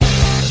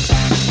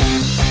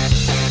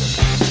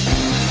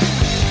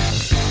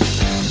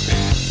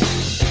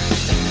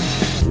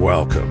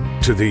Welcome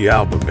to the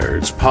Album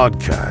Nerds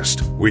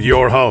Podcast with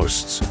your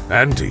hosts,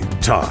 Andy,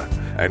 Todd,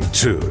 and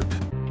Tood.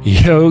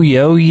 Yo,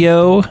 yo,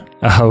 yo.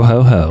 Ho,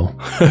 ho, ho.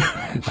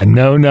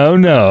 No, no,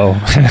 no.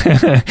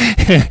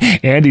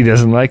 Andy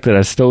doesn't like that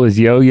I stole his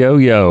yo, yo,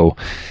 yo.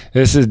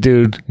 This is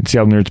Dude. It's the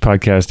Album Nerds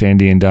Podcast.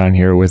 Andy and Don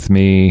here with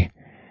me.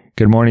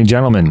 Good morning,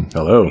 gentlemen.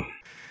 Hello.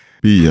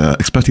 Be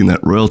expecting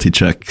that royalty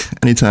check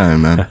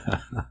anytime, man.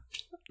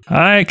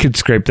 I could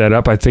scrape that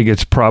up. I think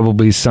it's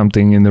probably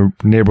something in the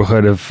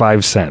neighborhood of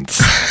 5 cents.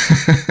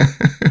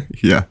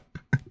 Yeah.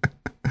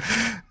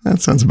 That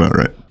sounds about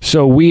right.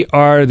 So we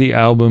are the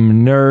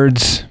Album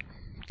Nerds.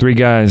 3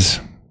 guys.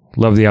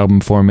 Love the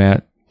album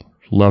format.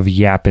 Love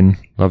yapping.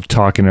 Love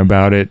talking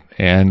about it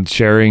and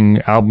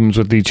sharing albums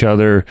with each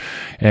other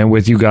and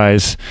with you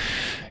guys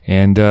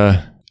and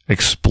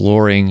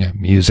exploring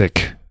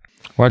music.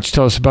 Why don't you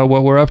tell us about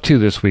what we're up to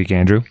this week,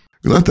 Andrew?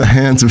 We let the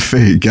hands of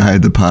fate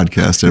guide the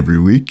podcast every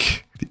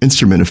week. The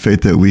instrument of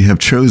fate that we have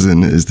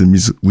chosen is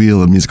the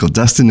Wheel of Musical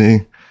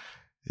Destiny.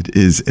 It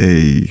is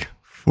a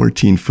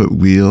 14-foot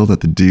wheel that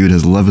the dude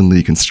has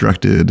lovingly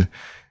constructed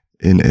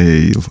in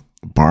a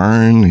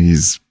barn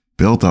he's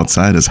built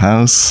outside his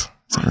house.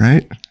 Is that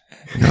right?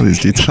 You got these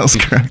details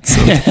correct.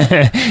 So.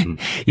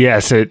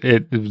 Yes,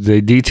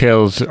 the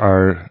details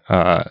are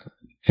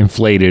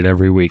inflated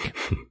every week.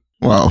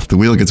 Well, the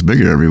wheel gets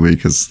bigger every week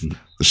because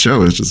the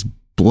show is just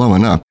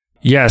blowing up.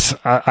 Yes,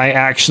 I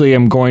actually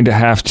am going to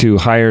have to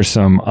hire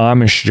some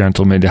Amish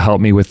gentlemen to help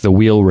me with the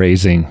wheel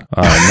raising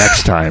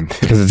next time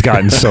because it's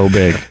gotten so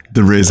big.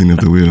 The raising of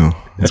the wheel,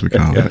 as we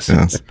call it.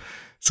 Yes.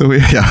 So we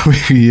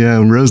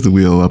rose the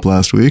wheel up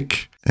last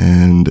week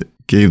and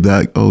gave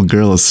that old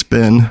girl a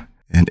spin,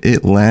 and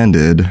it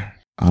landed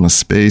on a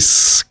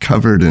space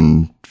covered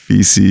in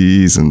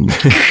feces and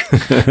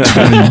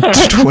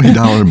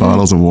 $20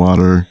 bottles of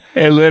water.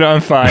 It lit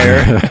on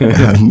fire.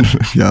 And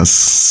yes,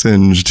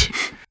 singed.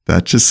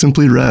 That just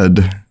simply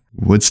read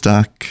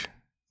Woodstock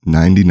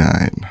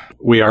 99.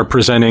 We are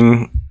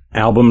presenting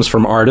albums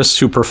from artists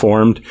who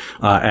performed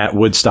at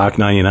Woodstock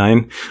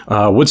 99.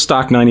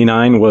 Woodstock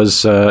 99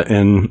 was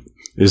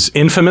is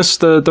infamous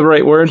the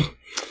right word?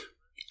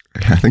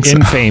 I think so.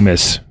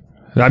 Infamous.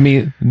 I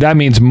mean, that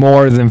means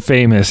more than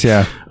famous,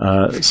 yeah.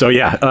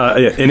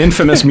 An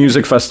infamous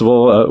music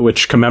festival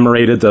which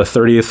commemorated the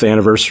 30th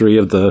anniversary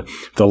of the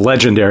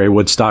legendary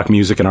Woodstock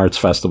Music and Arts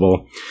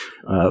Festival.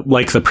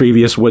 Like the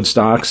previous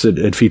Woodstocks,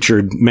 it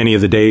featured many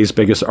of the day's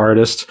biggest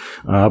artists,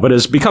 but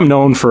has become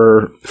known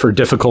for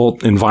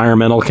difficult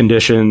environmental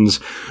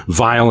conditions,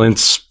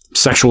 violence,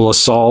 sexual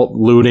assault,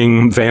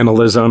 looting,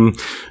 vandalism,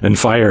 and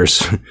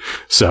fires.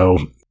 So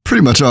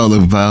pretty much all the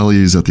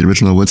values that the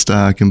original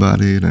Woodstock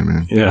embodied. I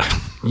mean,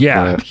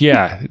 yeah.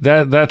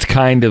 That's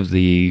kind of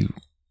the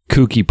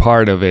kooky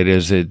part of it.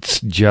 Is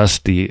it's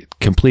just the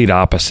complete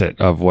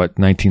opposite of what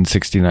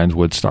 1969's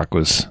Woodstock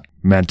was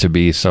meant to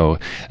be. So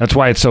that's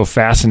why it's so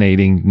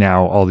fascinating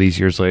now, all these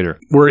years later.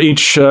 We're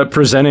each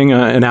presenting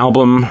an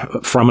album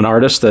from an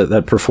artist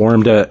that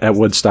performed at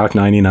Woodstock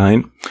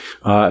 99,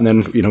 and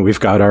then we've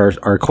got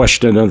our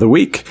question of the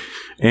week.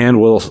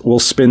 And we'll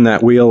spin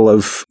that wheel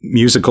of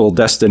musical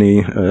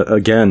destiny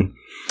again.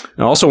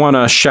 I also want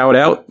to shout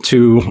out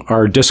to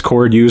our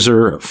Discord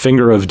user,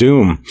 Finger of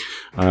Doom,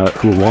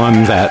 who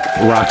won that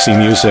Roxy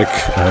Music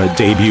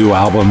debut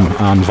album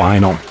on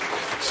vinyl.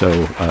 So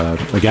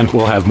again,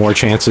 we'll have more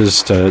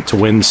chances to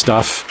win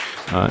stuff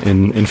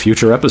in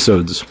future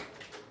episodes.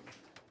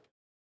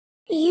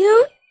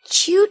 You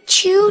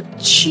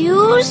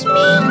choose me?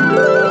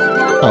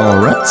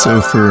 All right,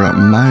 so for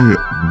my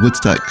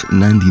Woodstock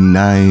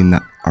 99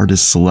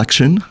 artist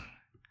selection,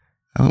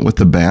 I went with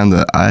the band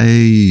that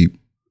I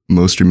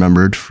most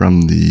remembered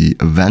from the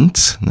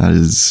event. That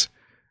is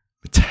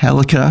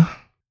Metallica.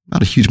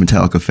 Not a huge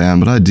Metallica fan,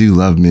 but I do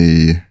love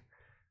me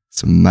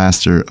some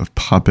Master of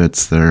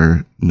Puppets.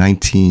 Their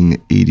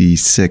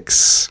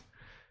 1986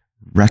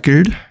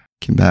 record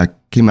came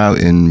out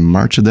in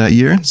March of that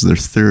year. It's their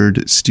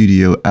 3rd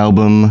studio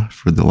album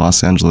for the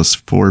Los Angeles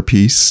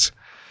 4-piece. It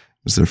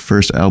was their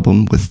first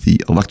album with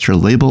the Elektra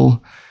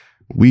label.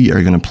 We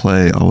are going to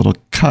play a little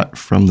cut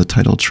from the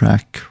title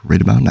track right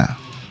about now.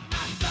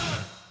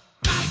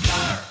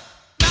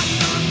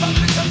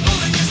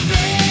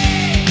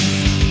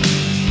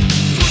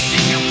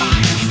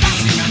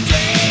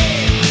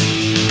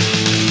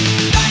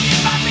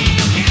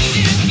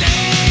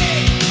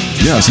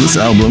 Yeah, so this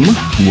album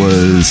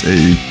was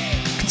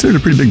considered a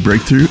pretty big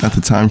breakthrough at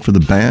the time for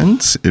the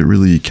band. It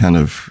really kind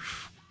of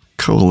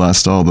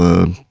coalesced all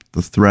the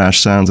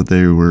thrash sounds that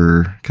they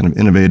were kind of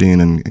innovating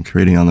and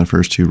creating on their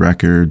first 2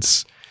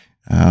 records.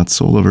 It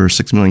sold over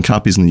 6 million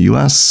copies in the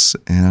U.S.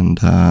 and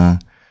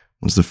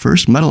was the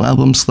first metal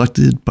album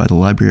selected by the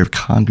Library of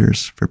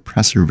Congress for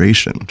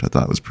preservation, which I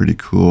thought was pretty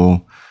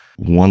cool.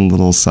 One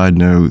little side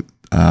note,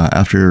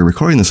 after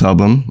recording this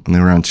album, when they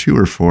were on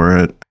tour for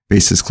it,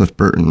 bassist Cliff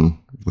Burton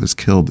was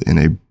killed in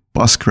a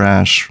bus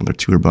crash when their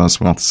tour bus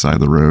went off the side of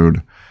the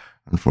road.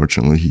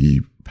 Unfortunately, he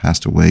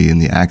passed away in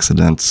the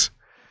accident.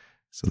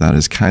 So that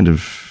is kind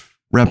of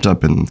wrapped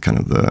up in kind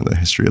of the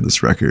history of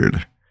this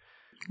record.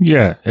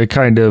 Yeah, it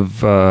kind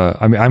of,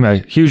 I'm a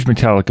huge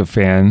Metallica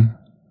fan,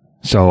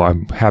 so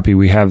I'm happy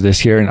we have this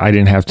here, and I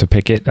didn't have to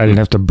pick it. I didn't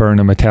have to burn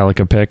a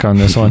Metallica pick on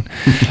this one.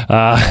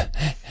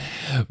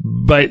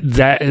 But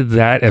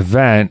that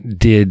event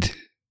did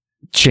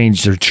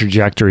change the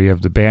trajectory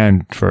of the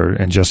band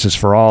and Justice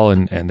for All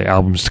and the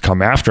albums to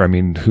come after. I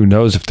mean, who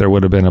knows if there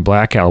would have been a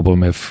Black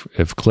Album if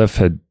Cliff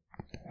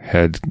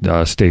had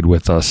stayed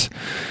with us.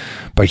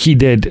 But he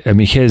did. I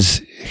mean,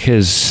 his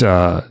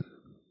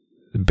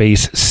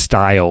bass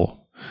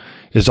style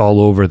is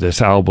all over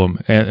this album,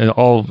 and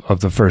all of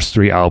the first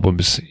 3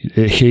 albums.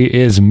 He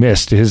is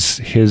missed.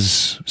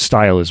 His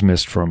style is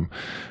missed from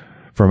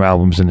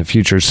albums in the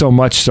future. So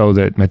much so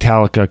that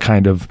Metallica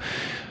kind of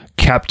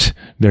kept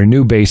their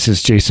new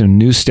bassist, Jason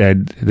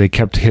Newsted. They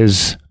kept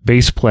his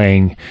bass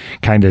playing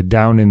kind of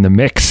down in the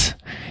mix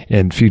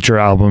in future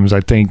albums.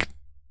 I think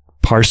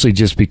partially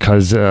just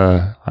because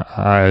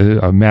I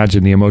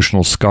imagine the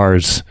emotional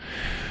scars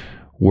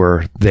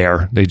were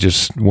there. They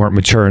just weren't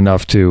mature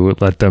enough to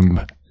let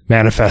them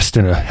manifest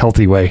in a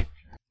healthy way.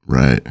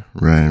 Right.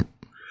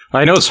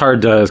 I know it's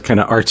hard to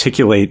kind of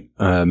articulate,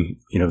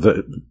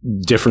 the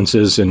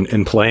differences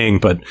in playing,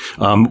 but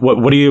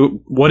what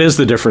is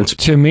the difference?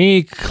 To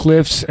me,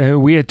 Cliff's,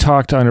 we had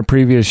talked on a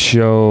previous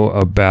show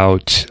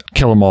about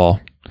Kill 'Em All,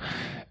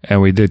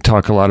 and we did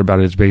talk a lot about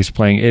his bass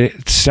playing.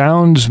 It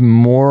sounds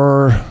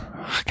more,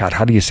 God,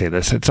 how do you say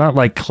this? It's not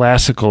like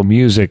classical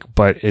music,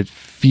 but it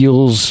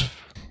feels,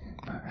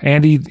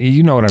 Andy,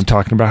 you know what I'm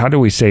talking about. How do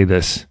we say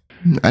this?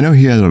 I know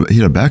he had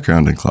a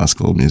background in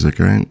classical music,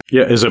 right?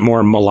 Yeah, is it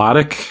more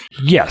melodic?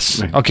 Yes.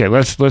 Okay,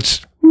 let's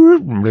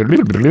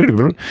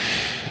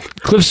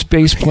Cliff's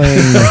bass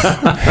playing.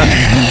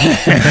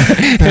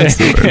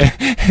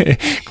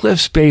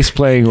 Cliff's bass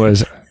playing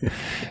was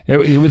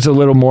it was a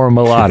little more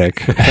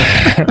melodic.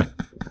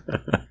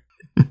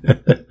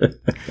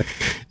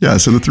 Yeah,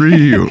 so the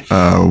 3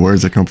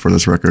 words that come for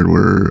this record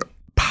were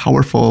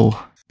powerful,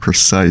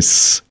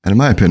 precise, and in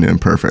my opinion,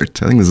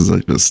 perfect. I think this is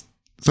like just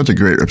such a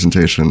great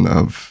representation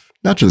of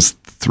not just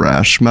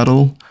thrash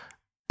metal,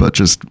 but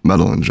just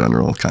metal in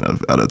general, kind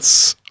of at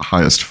its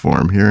highest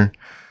form here.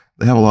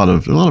 They have a lot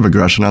of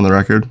aggression on the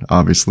record.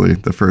 Obviously,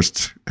 the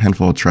first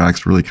handful of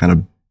tracks really kind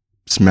of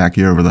smack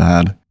you over the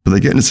head, but they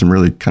get into some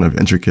really kind of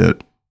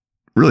intricate,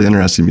 really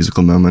interesting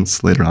musical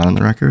moments later on in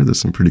the record. There's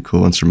some pretty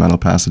cool instrumental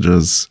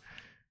passages,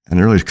 and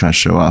they really kind of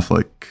show off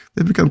like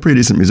they've become pretty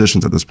decent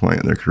musicians at this point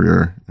in their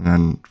career.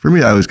 And for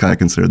me, I always kind of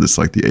consider this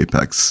like the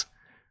apex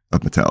of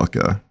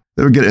Metallica.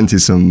 They would get into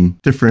some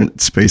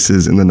different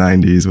spaces in the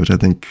 90s, which I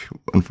think,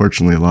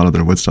 unfortunately, a lot of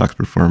their Woodstock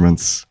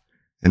performance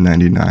in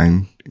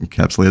 99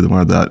 encapsulated more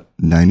of that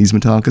 90s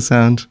Metallica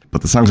sound.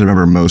 But the songs I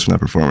remember most from that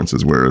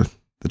performances were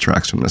the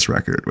tracks from this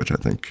record, which I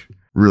think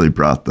really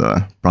brought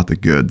the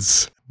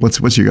goods.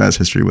 What's your guys'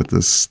 history with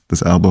this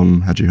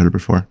album? Had you heard it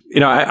before?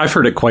 I've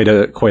heard it quite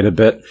a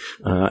bit,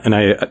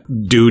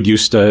 and Dude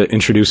used to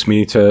introduce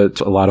me to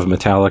a lot of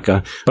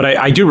Metallica. But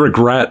I do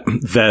regret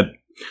that.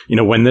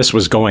 When this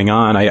was going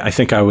on, I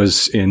think I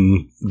was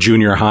in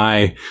junior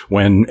high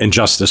when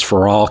Injustice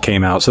for All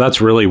came out. So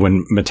that's really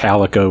when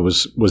Metallica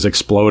was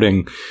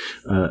exploding.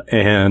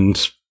 And,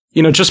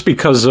 just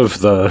because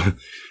of the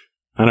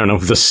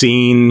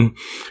scene,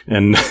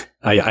 and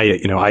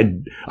I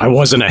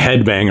wasn't a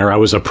headbanger. I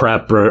was a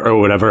prep or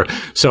whatever.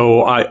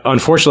 So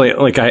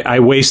unfortunately, I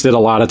wasted a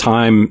lot of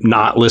time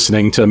not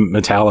listening to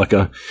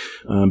Metallica,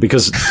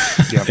 because,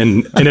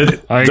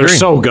 they're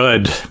so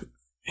good.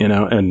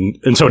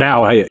 And so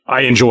now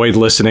I enjoyed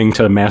listening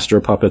to Master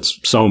of Puppets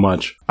so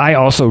much. I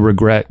also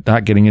regret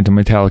not getting into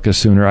Metallica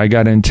sooner. I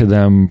got into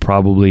them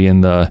probably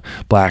in the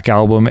Black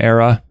Album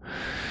era,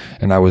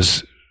 and I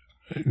was,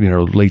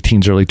 late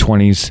teens, early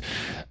 20s.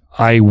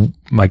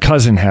 My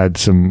cousin had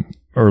some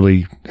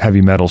early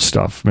heavy metal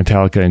stuff,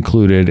 Metallica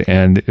included,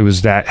 and it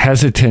was that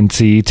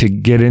hesitancy to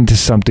get into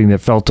something that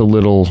felt a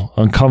little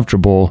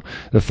uncomfortable.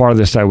 The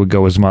farthest I would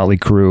go was Motley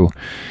Crue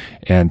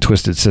and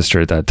Twisted Sister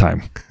at that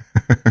time.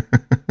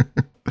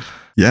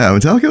 Yeah,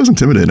 Metallica was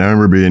intimidating. I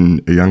remember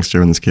being a youngster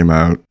when this came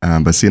out,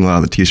 but seeing a lot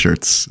of the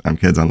t-shirts on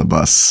kids on the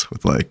bus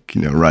with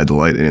Ride the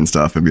Lightning and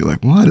stuff, and be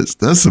like, what is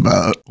this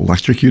about?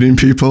 Electrocuting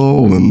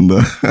people and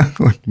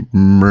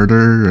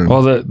murder?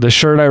 Well, the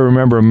shirt I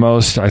remember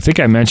most, I think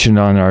I mentioned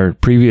on our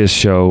previous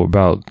show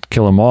about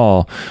Kill 'Em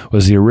All,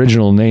 was the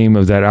original name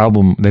of that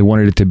album. They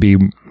wanted it to be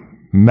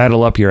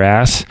Metal Up Your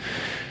Ass,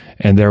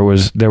 and there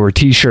were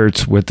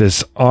t-shirts with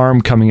this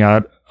arm coming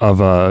out of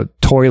a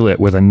toilet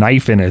with a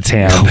knife in its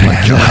hand. Oh my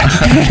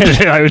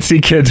God. I would see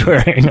kids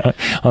wearing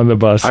on the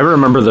bus. I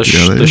remember the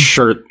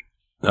shirt.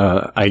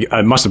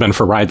 I must have been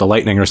for Ride the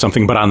Lightning or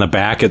something, but on the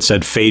back it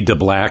said Fade to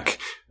Black.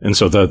 And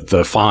so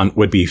the font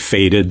would be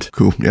faded.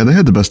 Cool. Yeah, they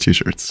had the best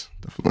t-shirts.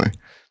 Definitely.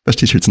 Best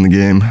t-shirts in the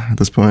game at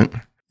this point.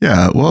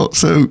 Yeah, well,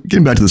 so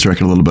getting back to this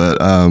record a little bit,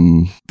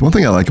 the one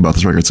thing I like about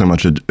this record so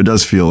much, it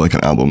does feel like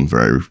an album,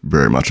 very,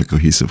 very much a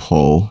cohesive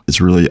whole. It's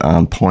really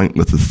on point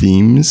with the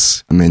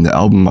themes. I mean, the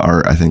album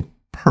art, I think,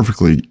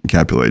 perfectly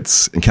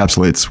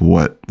encapsulates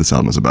what this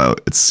album is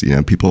about. It's,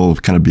 people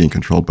kind of being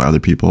controlled by other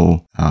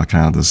people,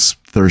 kind of this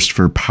thirst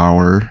for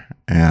power,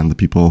 and the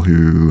people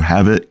who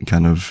have it,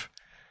 kind of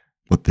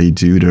what they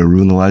do to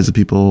ruin the lives of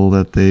people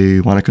that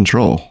they want to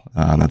control.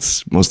 And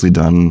that's mostly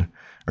done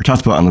or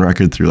talked about on the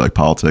record through like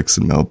politics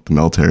and the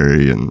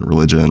military and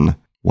religion.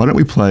 Why don't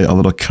we play a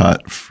little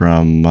cut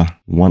from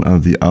one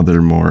of the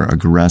other more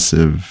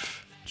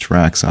aggressive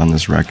tracks on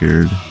this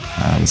record?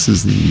 This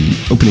is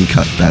the opening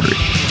cut, Battery.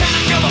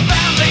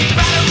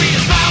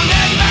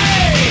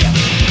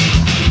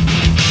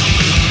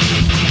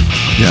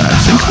 Yeah, I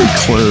think they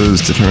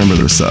closed, if I remember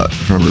their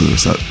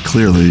set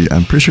clearly,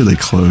 I'm pretty sure they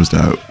closed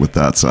out with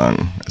that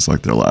song. It's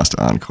like their last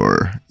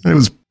encore. It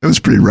was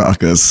pretty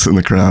raucous in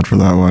the crowd for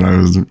that one. I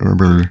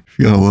remember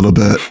feeling a little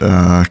bit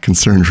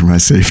concerned for my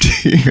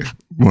safety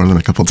more than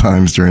a couple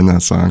times during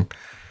that song.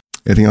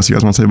 Anything else you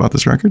guys want to say about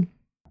this record?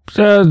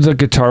 The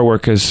guitar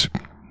work is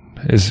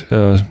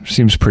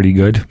seems pretty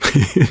good.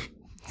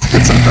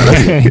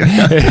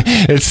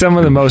 It's some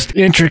of the most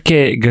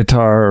intricate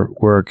guitar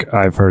work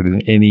I've heard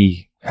in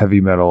any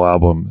heavy metal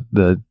album.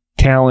 The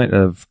talent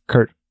of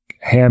Kirk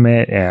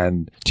Hammett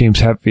and James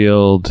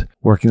Hetfield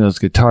working those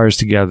guitars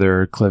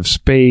together, Cliff's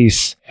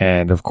bass,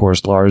 and of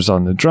course Lars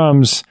on the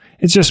drums.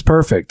 It's just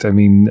perfect. I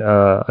mean,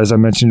 as I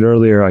mentioned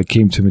earlier, I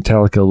came to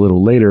Metallica a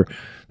little later.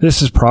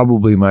 This is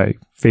probably my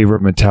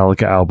favorite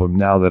Metallica album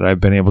now that I've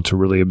been able to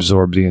really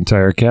absorb the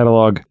entire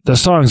catalog. The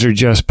songs are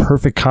just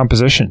perfect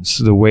compositions.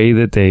 The way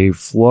that they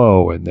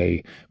flow and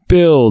they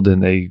build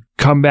and they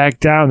come back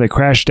down, they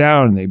crash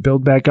down and they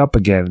build back up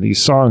again. And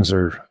these songs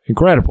are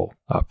incredible.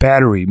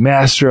 Battery,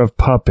 Master of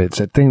Puppets,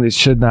 A Thing That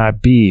Should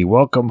Not Be,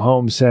 Welcome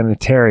Home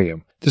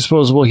Sanitarium,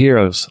 Disposable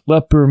Heroes,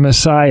 Leper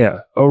Messiah,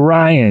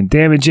 Orion,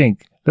 Damage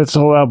Inc. That's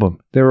the whole album.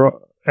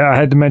 I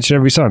had to mention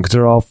every song because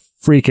they're all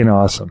freaking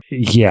awesome.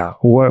 Yeah.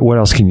 What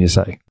else can you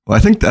say? Well,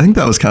 I think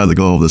that was kind of the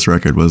goal of this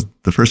record. Was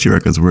the first two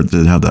records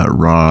did have that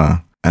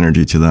raw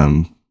energy to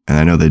them, and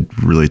I know they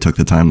really took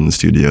the time in the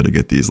studio to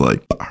get these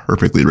like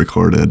perfectly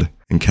recorded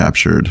and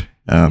captured.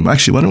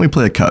 Actually, why don't we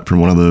play a cut from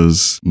one of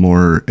those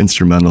more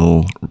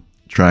instrumental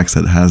tracks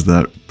that has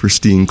that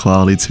pristine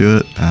quality to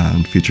it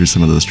and features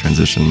some of those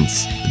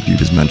transitions that you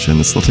just mentioned.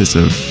 It's a little taste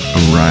of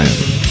Orion.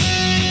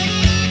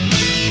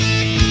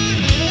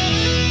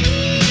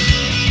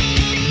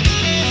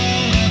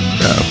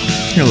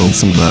 Hear a little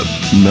some of that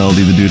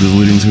melody the dude was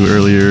alluding to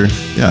earlier.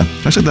 Yeah,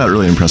 actually that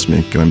really impressed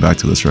me going back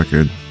to this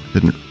record.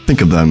 Didn't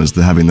think of them as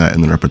having that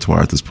in the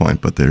repertoire at this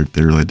point, but they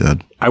really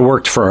did. I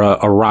worked for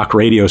a rock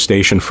radio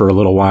station for a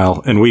little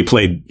while, and we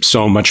played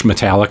so much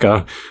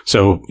Metallica.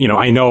 So,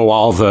 I know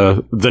all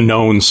the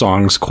known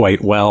songs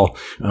quite well,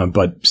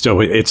 but still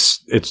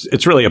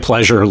it's really a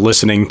pleasure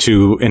listening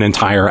to an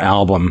entire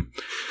album,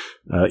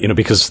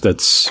 because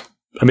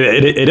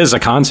it is a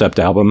concept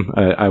album,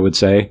 I would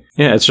say.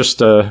 Yeah, it's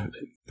just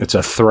it's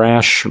a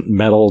thrash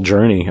metal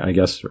journey, I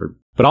guess.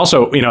 But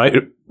also,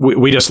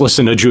 we just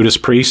listened to Judas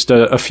Priest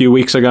a few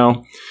weeks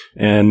ago,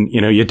 and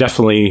I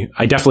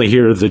definitely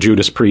hear the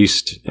Judas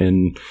Priest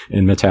in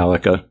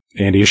Metallica.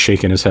 Andy is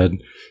shaking his head.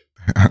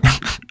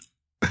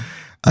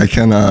 I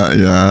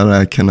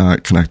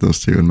cannot connect those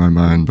two in my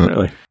mind. But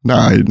really?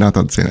 No, not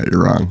that saying that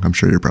you're wrong. I'm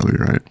sure you're probably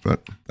right,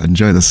 but I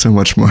enjoy this so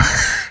much more.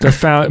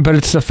 But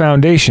it's the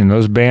foundation.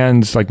 Those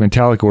bands like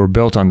Metallica were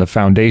built on the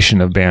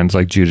foundation of bands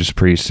like Judas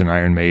Priest and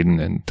Iron Maiden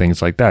and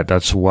things like that.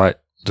 That's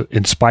what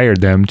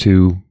inspired them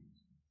to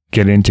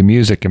get into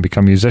music and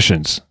become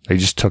musicians. They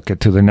just took it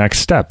to the next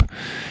step.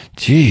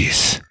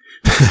 Jeez.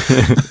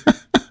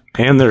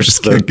 And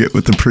can't get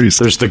with the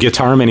Priest. There's the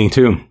Guitar Mini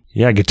too.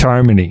 Yeah,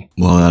 Guitar Mini.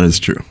 Well, that is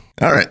true.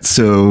 All right,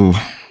 so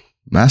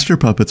Master of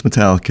Puppets,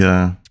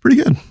 Metallica. It's pretty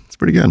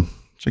good.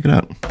 Check it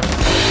out.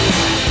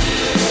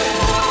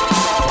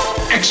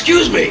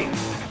 Excuse me.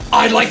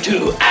 I'd like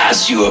to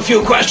ask you a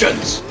few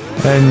questions.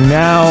 And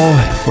now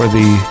for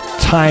the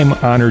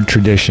time-honored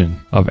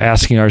tradition of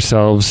asking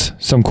ourselves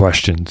some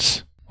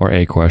questions, or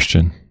a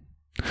question.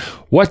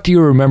 What do you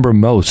remember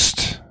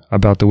most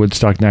about the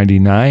Woodstock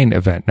 99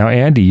 event? Now,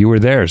 Andy, you were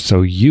there,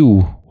 so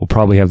you will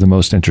probably have the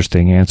most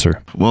interesting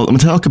answer. Well, the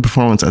Metallica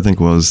performance, I think,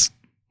 was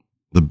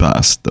the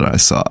best that I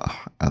saw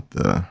at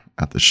the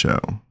show.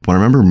 What I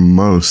remember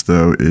most,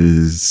 though,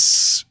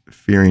 is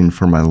fearing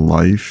for my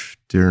life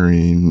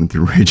during the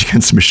Rage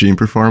Against the Machine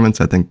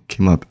performance. I think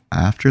came up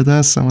after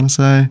this, I want to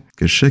say.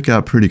 Because shit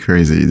got pretty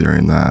crazy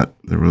during that.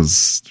 There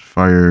was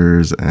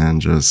fires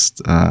and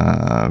just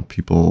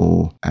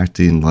people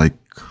acting like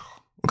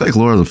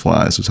Lord of the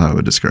Flies was how I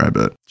would describe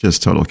it.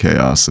 Just total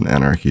chaos and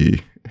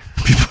anarchy.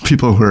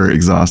 People were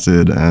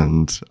exhausted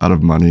and out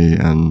of money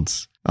and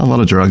a lot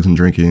of drugs and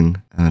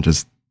drinking. And it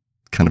just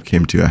kind of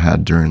came to a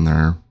head during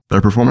their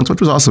performance,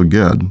 which was also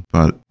good.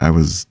 But I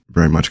was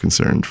very much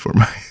concerned for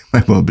my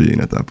well-being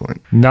at that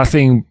point.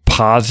 Nothing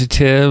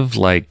positive,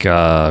 like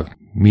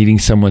meeting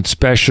someone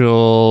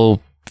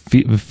special,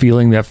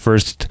 feeling that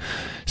first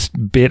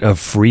bit of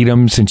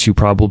freedom since you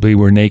probably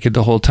were naked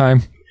the whole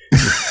time?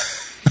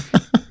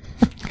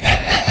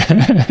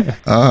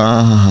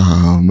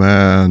 Oh,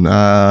 man.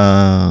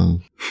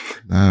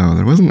 No,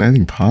 there wasn't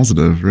anything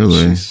positive,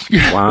 really.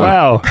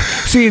 Wow.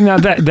 See, now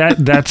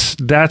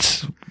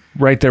that's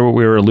right there what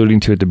we were alluding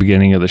to at the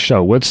beginning of the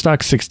show.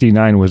 Woodstock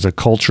 69 was a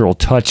cultural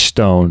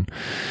touchstone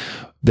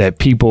that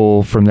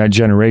people from that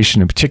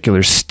generation in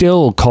particular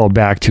still call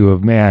back to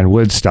of, man,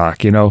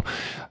 Woodstock,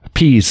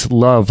 peace,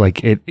 love,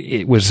 like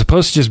it was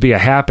supposed to just be a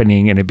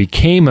happening and it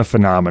became a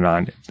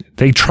phenomenon.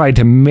 They tried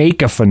to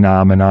make a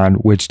phenomenon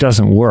which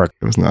doesn't work.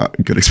 It was not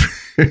a good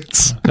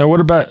experience. Now, what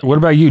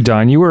about you,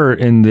 Don? You were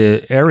in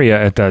the area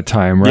at that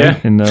time,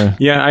 right?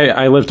 Yeah.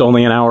 I lived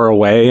only an hour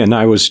away, and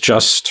I was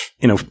just,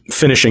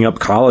 finishing up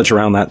college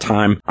around that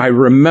time. I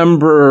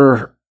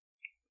remember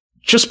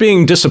just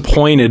being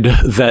disappointed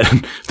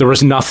that there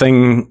was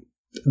nothing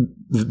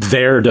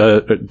there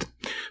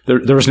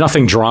there was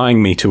nothing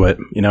drawing me to it.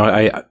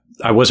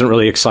 I wasn't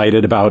really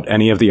excited about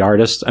any of the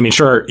artists. I mean,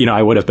 sure,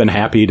 I would have been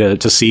happy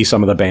to see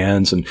some of the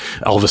bands and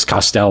Elvis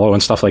Costello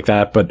and stuff like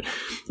that. But,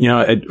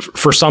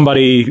 for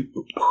somebody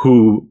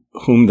whom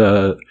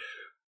the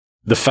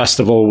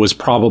festival was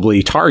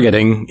probably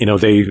targeting,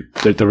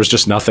 there was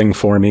just nothing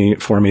for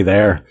me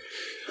there.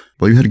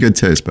 Well, you had a good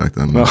taste back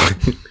then. Well,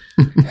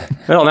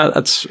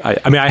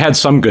 I had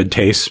some good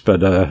taste,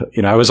 but,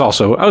 I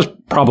was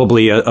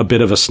probably a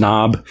bit of a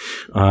snob,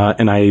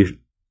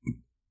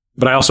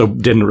 but I also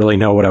didn't really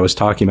know what I was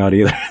talking about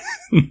either.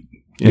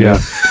 Yeah.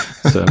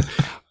 So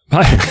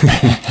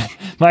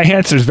my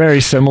answer is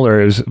very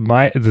similar.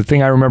 The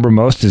thing I remember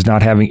most is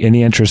not having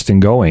any interest in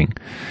going.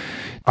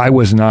 I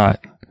was not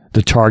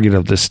the target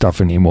of this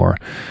stuff anymore.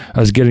 I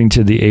was getting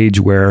to the age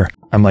where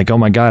I'm like, oh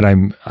my God,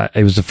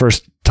 it was the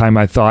first time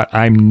I thought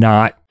I'm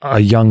not a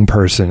young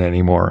person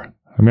anymore.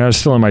 I mean, I was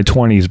still in my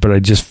 20s, but I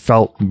just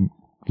felt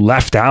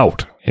left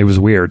out. It was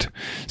weird.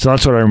 So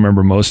that's what I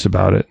remember most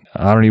about it.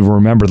 I don't even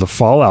remember the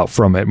fallout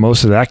from it.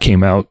 Most of that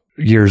came out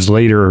years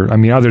later. I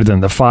mean, other than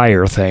the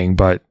fire thing,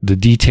 but the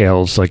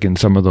details, like in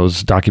some of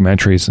those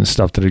documentaries and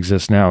stuff that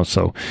exist now.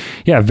 So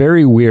yeah,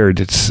 very weird.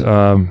 It's,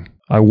 I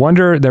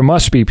wonder, there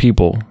must be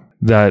people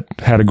that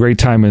had a great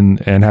time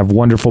and have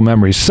wonderful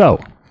memories. So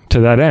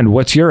to that end,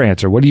 what's your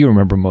answer? What do you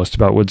remember most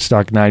about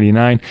Woodstock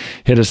 99?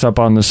 Hit us up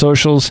on the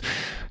socials,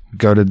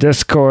 go to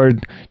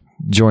Discord,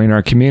 join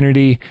our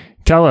community.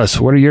 Tell us,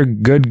 what are your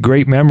good,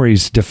 great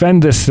memories?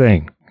 Defend this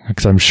thing,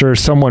 because I'm sure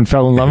someone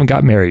fell in love and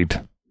got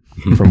married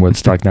from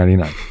Woodstock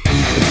 99.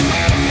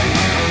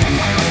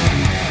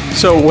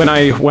 So when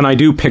I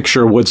do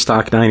picture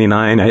Woodstock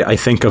 99, I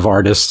think of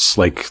artists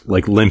like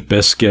Limp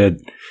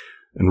Bizkit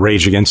and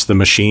Rage Against the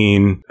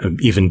Machine,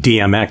 even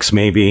DMX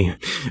maybe.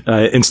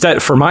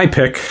 Instead, for my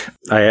pick,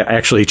 I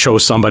actually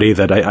chose somebody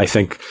that I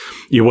think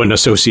you wouldn't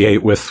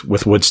associate with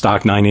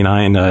Woodstock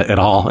 99 at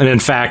all. And in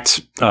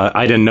fact,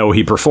 I didn't know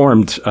he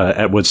performed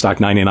at Woodstock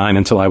 99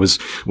 until I was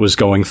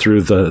going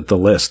through the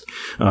list.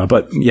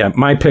 But yeah,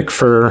 my pick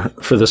for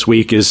this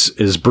week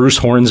is Bruce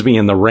Hornsby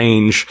and the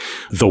Range,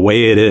 The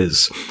Way It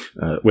Is,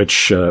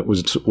 which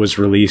was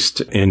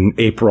released in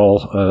April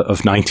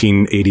of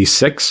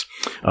 1986.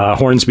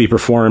 Hornsby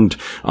performed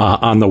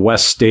on the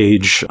West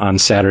Stage on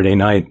Saturday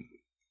night.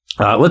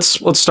 Let's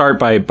start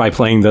by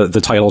playing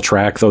the title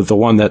track, the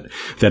one that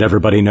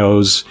everybody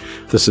knows.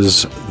 This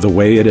is The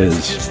Way It Is.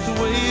 Just the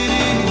way it is.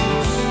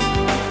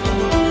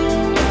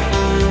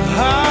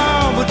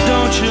 Oh, but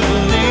don't you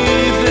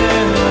believe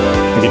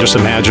it? You can just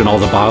imagine all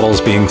the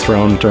bottles being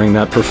thrown during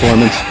that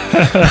performance.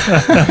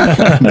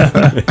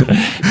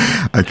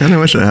 I kind of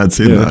wish I had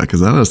seen that,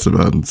 because that must have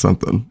been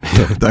something,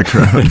 that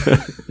crowd.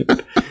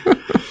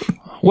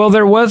 Well,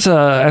 there was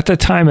at the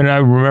time, and I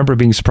remember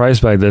being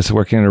surprised by this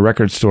working in a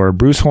record store,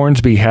 Bruce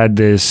Hornsby had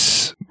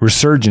this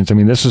resurgence. I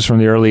mean, this was from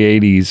the early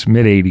 80s,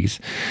 mid 80s,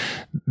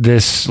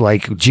 this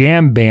like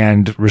jam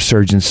band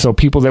resurgence. So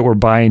people that were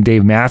buying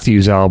Dave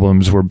Matthews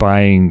albums were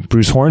buying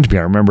Bruce Hornsby.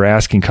 I remember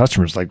asking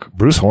customers like,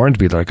 Bruce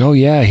Hornsby, they're like, oh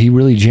yeah, he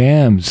really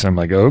jams. I'm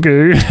like,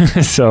 okay.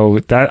 So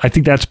I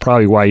think that's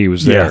probably why he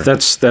was there. Yeah,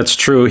 that's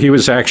true. He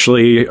was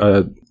actually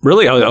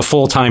really a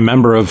full-time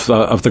member of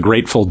the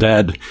Grateful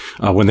Dead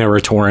when they were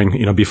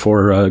touring,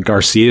 before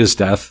Garcia's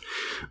death.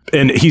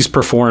 And he's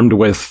performed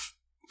with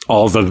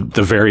all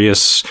the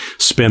various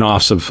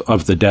spin-offs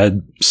of the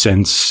Dead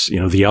since,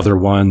 the other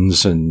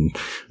ones, and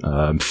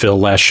Phil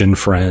Lesh and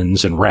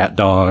Friends and Rat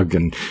Dog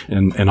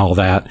and all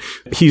that.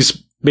 He's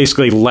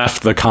basically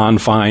left the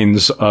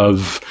confines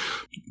of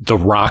the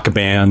rock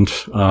band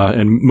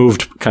and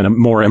moved kind of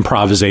more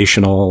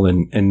improvisational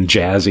and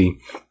jazzy.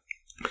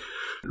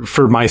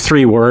 For my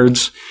 3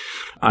 words,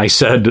 I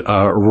said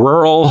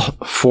rural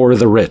for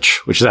the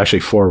rich, which is actually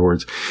 4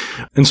 words.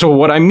 And so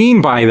what I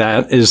mean by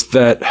that is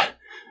that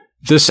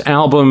this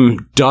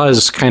album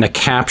does kind of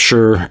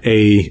capture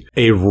a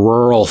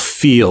rural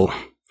feel,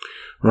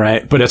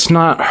 right? But it's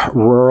not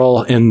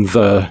rural in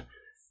the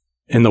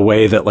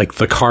way that like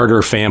the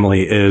Carter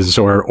Family is,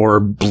 or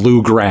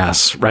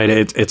bluegrass, right?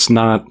 It's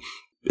not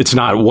it's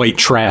not white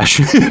trash.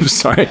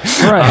 Sorry.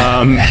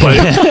 Right.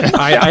 But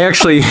I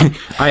actually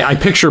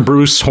picture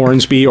Bruce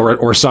Hornsby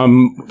or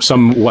some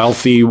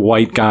wealthy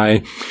white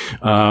guy,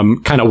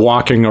 kind of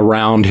walking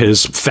around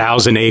his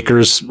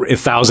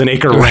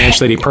 1,000-acre ranch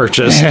that he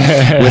purchased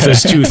with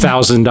his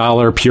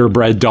 $2,000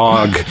 purebred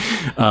dog.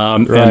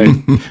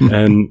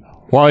 And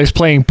while he's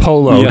playing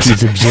polo, yes.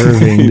 he's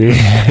observing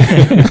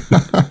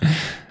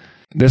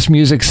this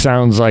music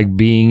sounds like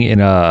being in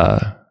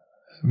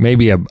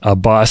maybe a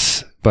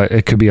bus, but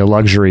it could be a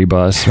luxury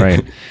bus,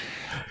 right?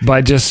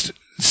 But just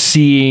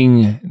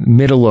seeing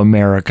middle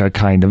America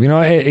kind of,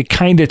 it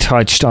kind of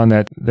touched on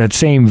that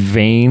same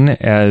vein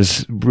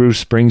as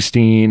Bruce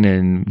Springsteen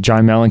and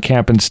John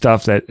Mellencamp and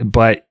stuff,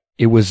 but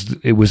it was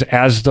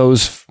as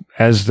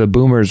the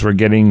boomers were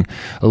getting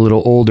a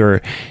little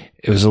older,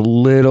 it was a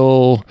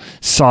little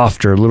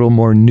softer, a little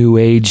more new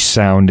age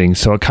sounding.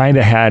 So it kind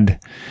of had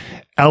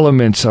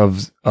elements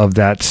of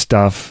that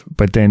stuff,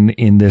 but then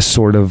in this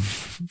sort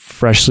of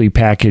freshly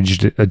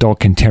packaged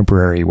adult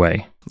contemporary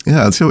way.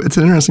 Yeah, it's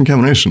an interesting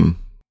combination.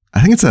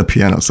 I think it's that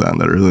piano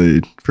sound that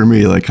really, for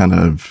me, like kind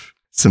of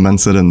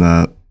cements it in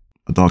that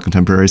adult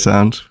contemporary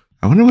sound.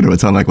 I wonder what it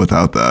would sound like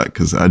without that,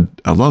 because I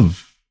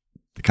love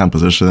the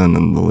composition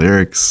and the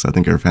lyrics. I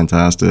think are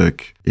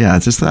fantastic. Yeah,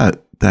 it's just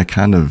that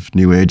kind of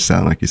new age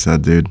sound, like you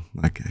said, dude.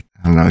 Like,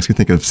 I don't know, it makes me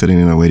think of sitting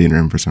in a waiting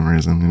room for some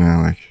reason,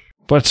 like.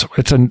 But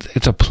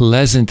it's a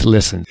pleasant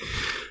listen.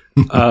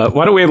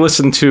 Why don't we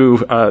listen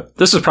to,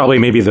 this is probably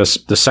maybe the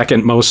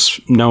second most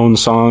known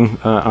song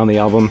on the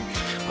album,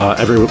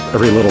 Every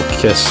Little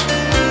Kiss.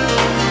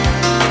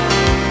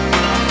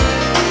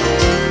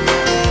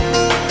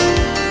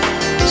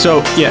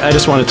 So, yeah, I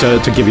just wanted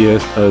to give you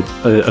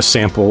a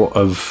sample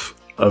of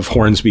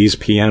Hornsby's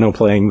piano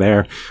playing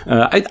there.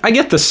 I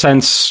get the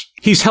sense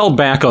he's held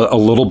back a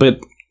little bit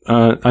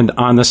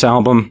on this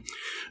album,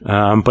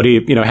 but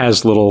he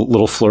has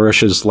little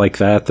flourishes like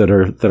that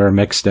are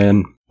mixed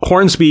in.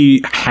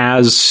 Hornsby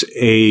has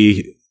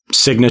a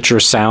signature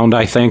sound,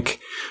 I think.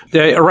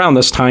 Around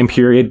this time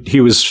period,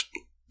 he was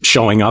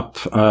showing up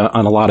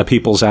on a lot of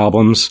people's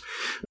albums.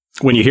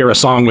 When you hear a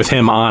song with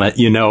him on it,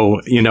 you know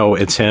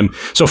it's him.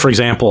 So, for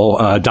example,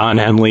 Don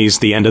Henley's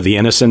 "The End of the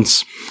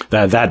Innocents,"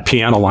 that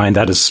piano line,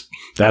 that's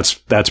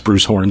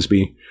Bruce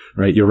Hornsby,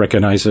 right? You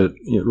recognize it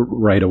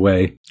right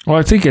away. Well,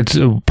 I think it's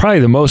probably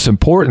the most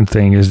important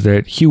thing is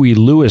that Huey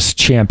Lewis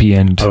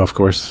championed. Oh, of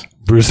course.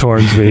 Bruce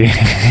Hornsby.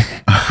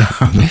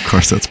 Of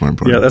course, that's more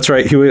important. Yeah, that's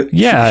right.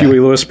 Huey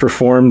Lewis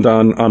performed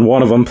on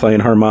one of them, playing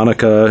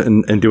harmonica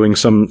and doing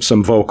some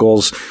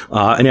vocals.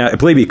 And yeah, I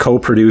believe he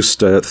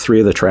co-produced 3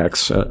 of the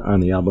tracks on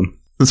the album.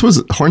 This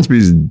was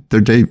Hornsby's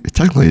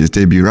technically his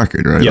debut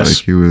record, right?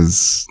 Yes.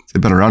 Like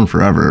he'd been around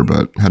forever,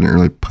 but hadn't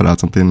really put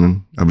out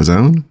something of his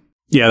own.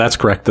 Yeah, that's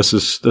correct. This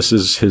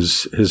is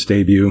his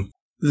debut.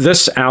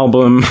 This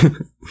album,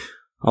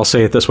 I'll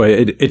say it this way,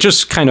 it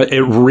just kind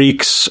of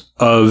reeks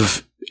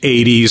of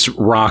 80s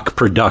rock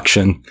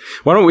production.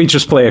 Why don't we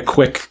just play a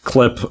quick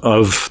clip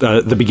of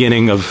the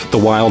beginning of The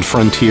Wild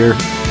Frontier?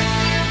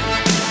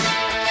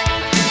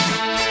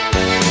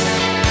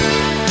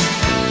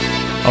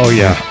 Oh,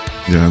 yeah.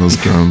 Yeah, those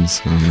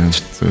drums. Oh, man.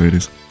 So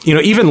 80s.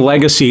 Even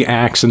legacy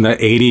acts in the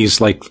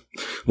 80s,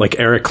 like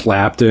Eric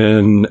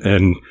Clapton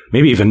and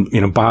maybe even,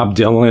 Bob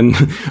Dylan,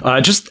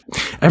 just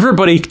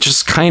everybody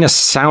just kind of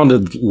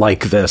sounded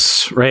like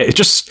this, right? It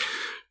just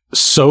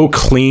so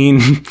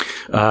clean,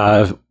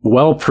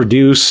 well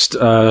produced,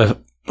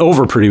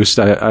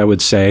 overproduced, I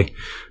would say.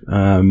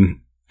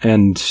 And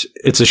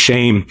it's a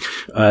shame.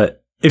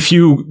 If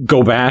you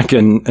go back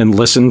and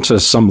listen to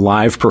some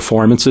live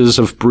performances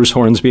of Bruce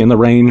Hornsby and the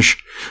Range,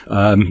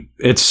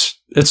 it's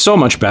so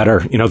much better.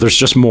 There's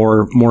just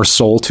more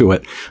soul to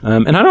it.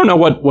 And I don't know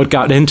what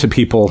got into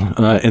people,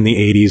 in the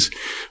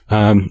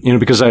 80s.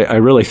 Because I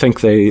really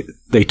think they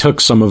took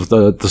some of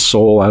the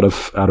soul out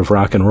of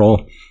rock and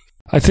roll.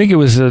 I think it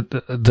was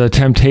the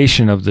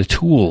temptation of the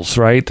tools,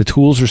 right? The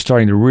tools were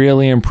starting to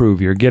really improve.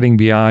 You're getting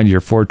beyond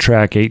your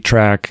 4-track,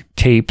 8-track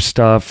tape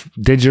stuff.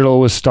 Digital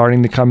was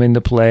starting to come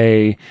into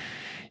play.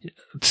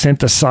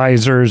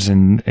 Synthesizers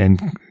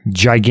and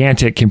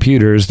gigantic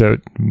computers that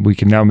we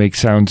can now make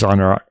sounds on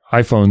our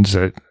iPhones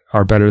that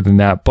are better than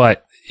that.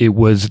 But it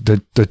was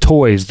the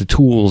toys, the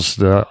tools,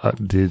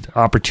 the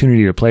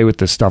opportunity to play with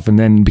this stuff. And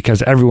then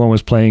because everyone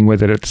was playing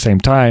with it at the same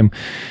time,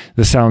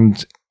 the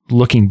sound,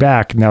 looking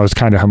back, now is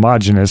kind of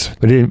homogenous,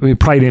 but it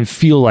probably didn't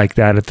feel like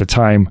that at the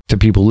time to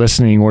people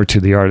listening or to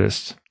the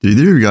artists. Did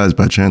either of you guys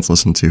by chance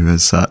listen to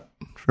his set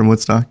from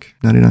Woodstock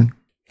 99?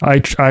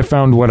 I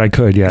found what I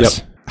could, yes.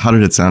 Yep. How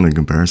did it sound in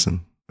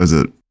comparison? Is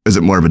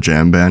it more of a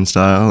jam band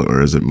style,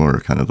 or is it more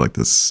kind of like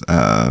this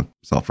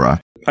self-rock?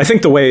 I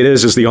think The Way It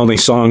Is the only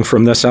song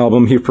from this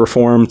album he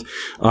performed.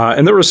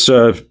 And there was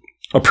a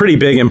pretty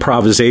big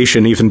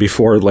improvisation even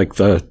before like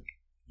the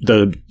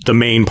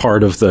main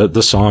part of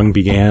the song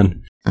began.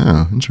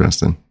 Oh,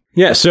 interesting.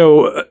 Yeah,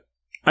 so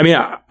I mean,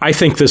 I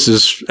think this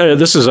is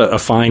a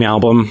fine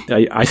album.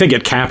 I think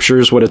it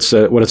captures what it's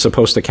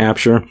supposed to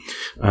capture.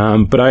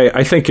 But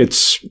I think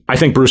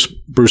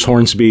Bruce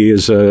Hornsby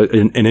is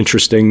an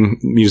interesting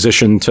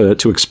musician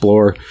to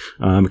explore,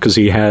 because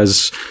he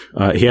has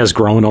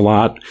grown a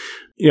lot.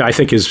 Yeah, I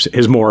think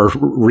his more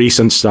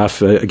recent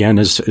stuff again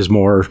is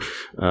more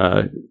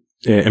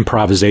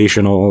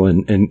improvisational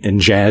and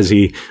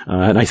jazzy,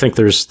 and I think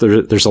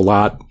there's a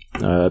lot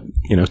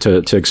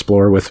to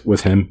explore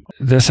with him.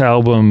 This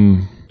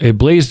album, it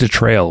blazed a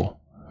trail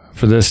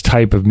for this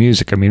type of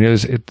music. I mean,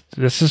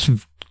 this is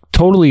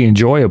totally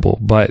enjoyable,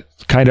 but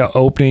kind of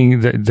opening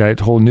that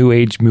whole new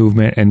age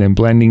movement and then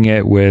blending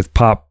it with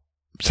pop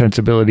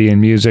sensibility and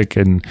music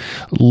and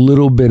a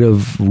little bit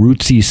of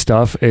rootsy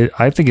stuff.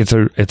 I think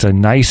it's a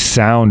nice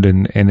sound,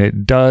 and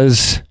it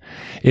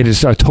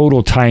is a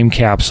total time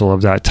capsule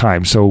of that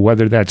time. So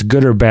whether that's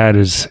good or bad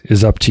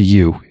is up to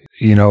you,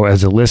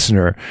 as a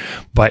listener,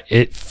 but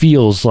it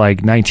feels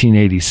like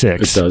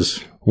 1986. It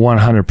does.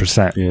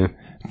 100%. Yeah.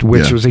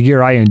 Which was a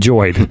year I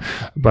enjoyed,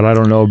 but I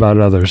don't know about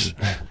others.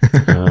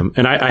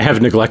 And I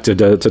have neglected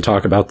to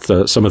talk about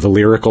some of the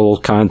lyrical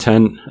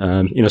content.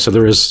 So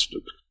there is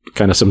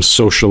kind of some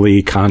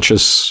socially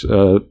conscious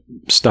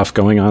stuff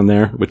going on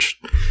there, which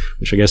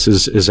I guess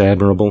is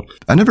admirable.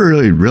 I never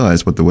really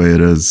realized what The Way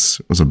It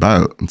Is was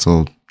about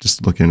until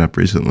just looking it up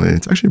recently.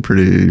 It's actually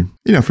pretty,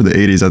 for the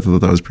 80s, I thought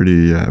that was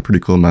pretty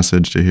cool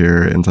message to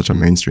hear in such a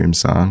mainstream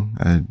song.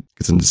 It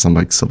gets into some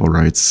like civil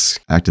rights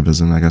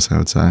activism, I guess I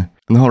would say.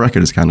 And the whole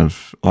record is kind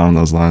of along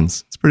those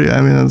lines. It's pretty,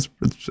 it's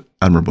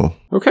admirable.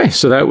 Okay,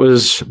 so that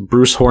was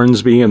Bruce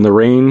Hornsby and The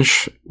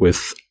Range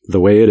with The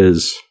Way It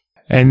Is.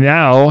 And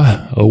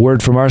now, a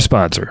word from our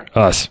sponsor,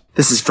 us.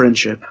 This is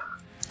friendship.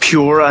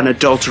 Pure,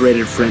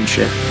 unadulterated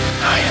friendship.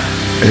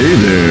 Hey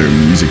there,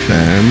 music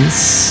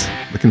fans.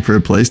 Looking for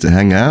a place to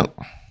hang out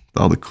with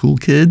all the cool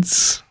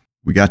kids?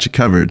 We got you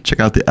covered. Check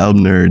out the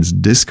Album Nerds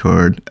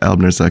Discord,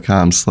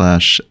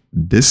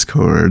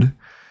 albumnerds.com/Discord.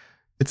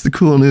 It's the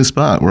cool new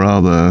spot where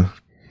all the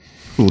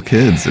cool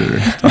kids are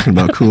talking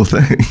about cool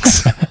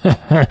things.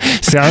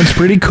 Sounds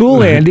pretty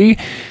cool, Andy.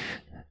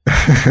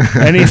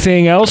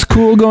 Anything else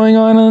cool going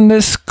on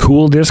this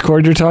cool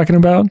Discord you're talking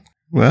about?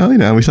 Well,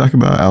 we talk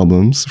about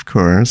albums, of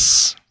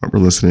course, what we're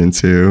listening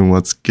to,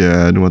 what's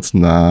good, what's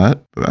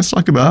not. But let's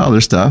talk about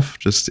other stuff,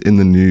 just in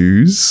the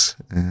news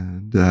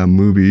and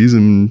movies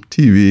and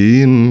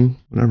TV and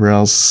whatever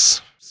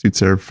else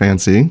suits our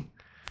fancy.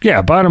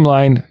 Yeah, bottom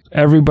line,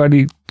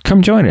 everybody,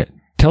 come join it.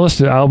 Tell us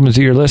the albums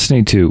that you're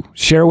listening to.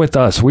 Share with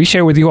us. We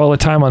share with you all the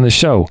time on the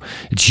show.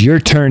 It's your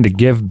turn to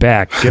give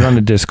back. Get on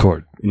the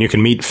Discord. And you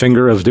can meet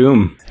Finger of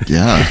Doom.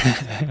 Yeah.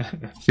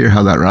 Hear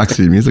how that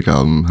Roxy music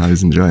album, how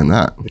he's enjoying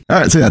that. All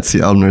right, so that's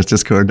the Album Nerds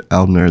Discord,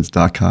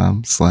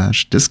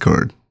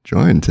 albumnerds.com/Discord.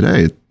 Join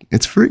today.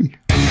 It's free.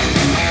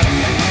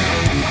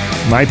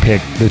 My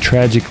pick, The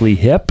Tragically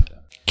Hip,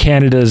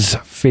 Canada's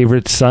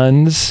Favorite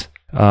Sons.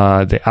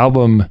 The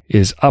album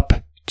is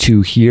Up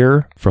to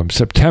Here from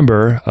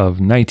September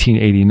of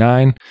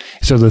 1989.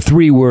 So the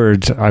three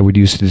words I would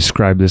use to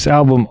describe this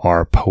album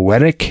are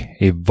poetic,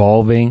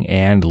 evolving,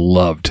 and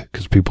loved,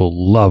 because people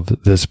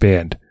love this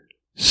band.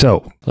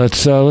 So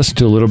let's listen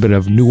to a little bit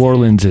of New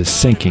Orleans is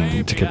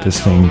Sinking to get this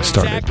thing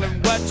started.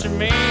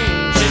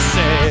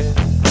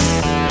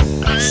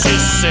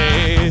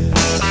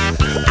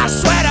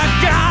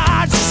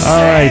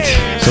 All right,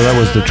 so that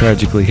was The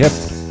Tragically Hip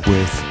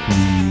with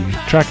the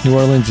track New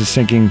Orleans is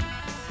Sinking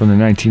from the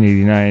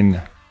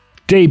 1989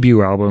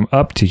 debut album,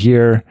 Up to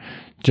Here.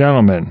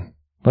 Gentlemen,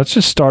 let's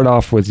just start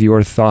off with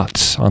your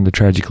thoughts on The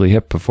Tragically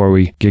Hip before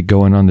we get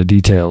going on the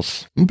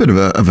details. I'm a bit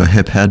of a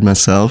hip head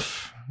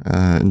myself.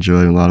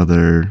 Enjoy a lot of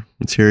their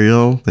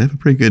material. They have a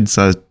pretty good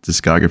sized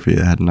discography.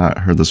 I had not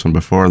heard this one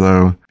before,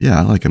 though. Yeah,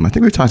 I like them. I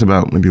think we've talked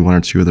about maybe one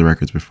or two of the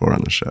records before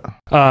on the show.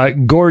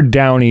 Gord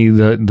Downie,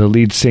 the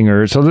lead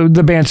singer. So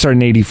the band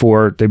started in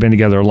 1984. They've been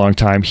together a long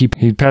time. He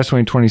passed away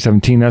in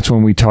 2017. That's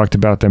when we talked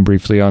about them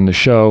briefly on the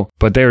show.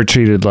 But they were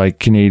treated like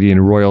Canadian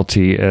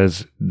royalty,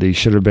 as they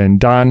should have been.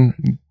 Don,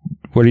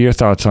 what are your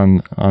thoughts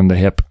on the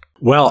Hip?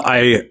 Well,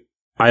 I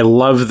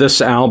love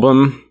this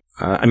album.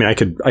 I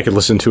could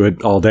listen to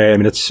it all day. I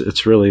mean,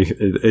 it's really,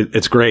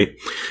 it's great.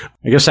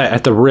 I guess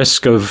at the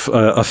risk of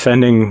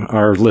offending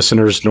our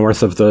listeners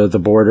north of the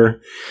border,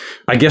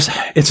 I guess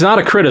it's not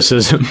a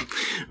criticism,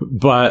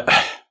 but,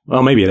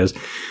 well, maybe it is.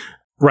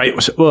 Right.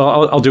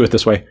 Well, I'll do it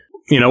this way.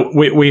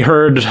 We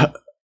heard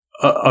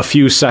a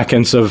few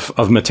seconds of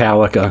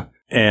Metallica,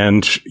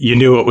 and you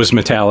knew it was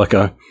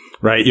Metallica,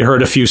 right? You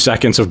heard a few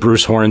seconds of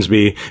Bruce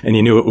Hornsby, and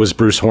you knew it was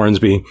Bruce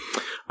Hornsby.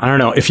 I don't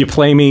know. If you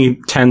play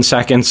me 10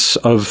 seconds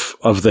of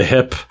the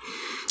Hip,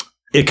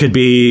 it could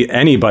be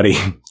anybody,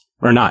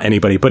 or not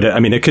anybody, but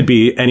it could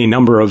be any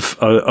number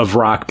of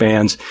rock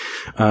bands.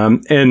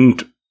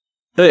 And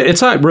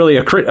it's not really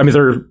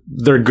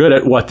they're good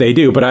at what they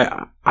do, but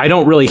I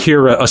don't really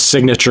hear a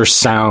signature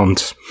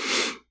sound.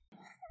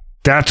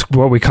 That's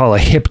what we call a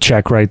hip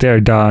check right there,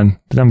 Don.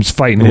 I'm just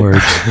fighting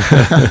words.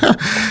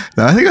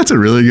 No, I think that's a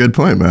really good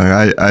point,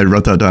 man. I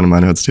wrote that down in my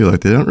notes too.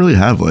 Like, they don't really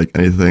have like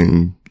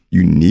anything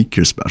unique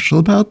or special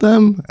about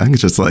them. I think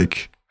it's just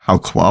like how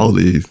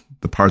quality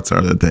the parts are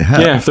that they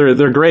have. Yeah,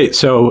 they're great.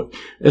 So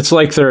it's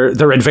like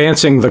they're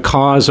advancing the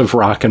cause of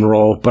rock and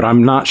roll, but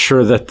I'm not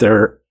sure that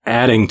they're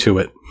adding to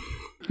it.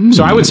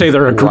 So I would say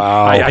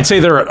I'd say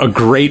they're a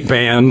great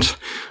band,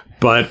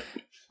 but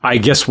I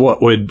guess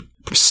what would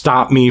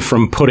stop me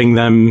from putting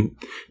them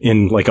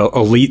in like a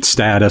elite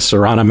status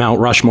or on a Mount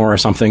Rushmore or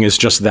something is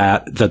just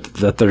that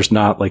there's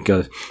not like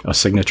a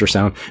signature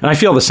sound. And I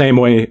feel the same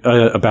way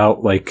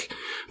about like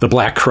the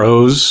Black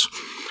Crowes,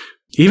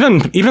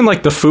 even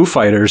like the Foo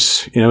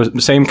Fighters,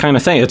 same kind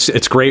of thing.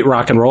 It's great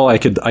rock and roll. I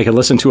could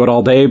listen to it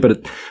all day,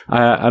 but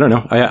I don't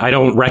know. I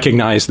don't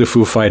recognize the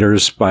Foo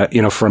Fighters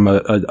from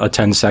a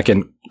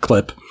 10-second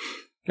clip.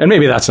 And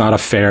maybe that's not a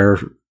fair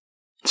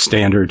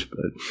standard, but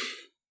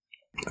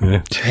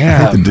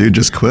yeah. The dude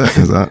just quit.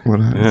 Is that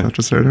what I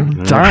just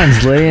heard?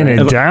 Don's laying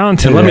it down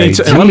today.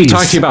 Let me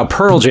talk to you about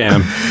Pearl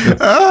Jam.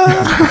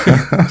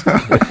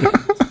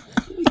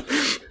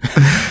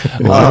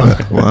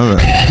 Love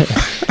it.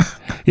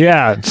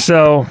 Yeah,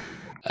 so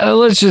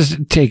let's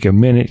just take a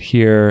minute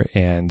here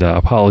and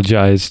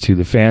apologize to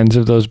the fans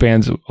of those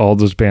bands. All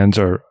those bands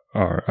are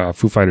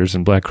Foo Fighters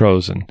and Black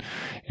Crowes and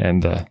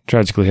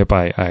Tragically Hip.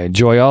 I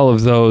enjoy all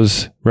of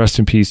those. Rest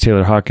in peace,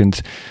 Taylor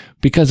Hawkins.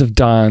 Because of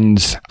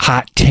Don's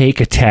hot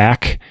take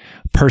attack,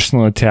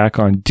 personal attack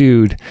on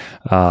Dude,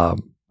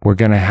 we're just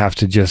going to have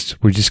to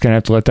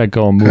let that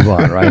go and move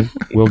on, right?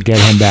 We'll get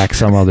him back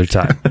some other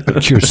time.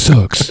 Cheer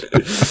sucks.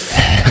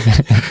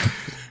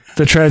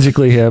 The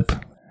Tragically Hip,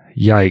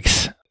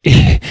 yikes.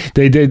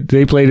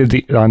 They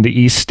played on the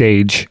East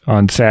Stage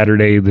on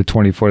Saturday, the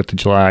 24th of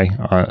July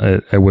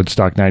at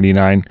Woodstock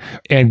 99.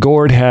 And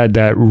Gord had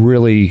that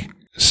really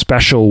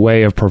special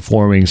way of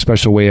performing,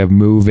 special way of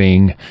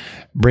moving,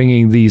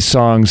 bringing these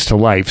songs to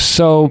life.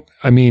 So,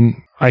 I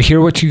mean, I hear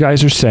what you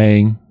guys are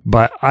saying,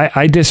 but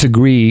I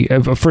disagree.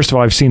 First of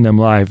all, I've seen them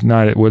live,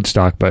 not at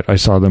Woodstock, but I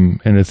saw them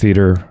in a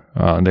theater.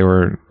 They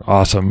were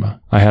awesome.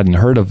 I hadn't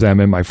heard of them,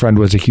 and my friend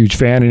was a huge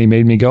fan, and he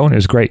made me go, and it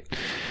was great.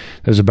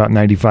 It was about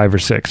 95 or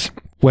 6.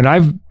 When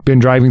I've been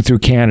driving through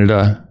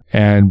Canada,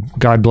 and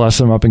God bless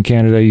them up in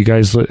Canada, you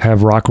guys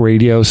have rock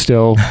radio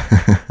still.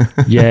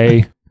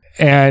 Yay.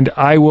 And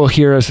I will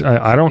hear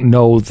I don't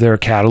know their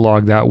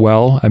catalog that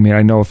well. I mean,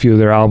 I know a few of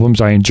their albums.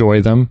 I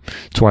enjoy them.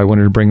 That's why I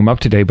wanted to bring them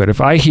up today. But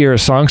if I hear a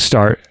song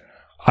start,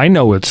 I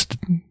know it's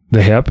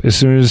the Hip as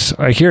soon as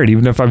I hear it,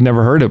 even if I've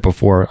never heard it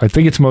before. I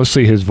think it's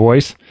mostly his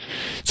voice.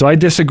 So I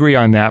disagree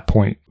on that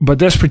point. But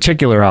this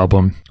particular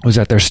album was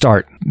at their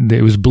start.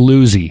 It was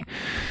bluesy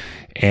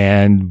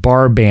and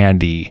bar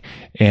bandy,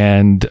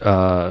 and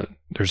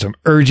there's some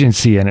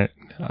urgency in it.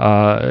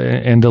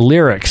 And the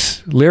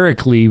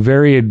lyrically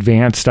very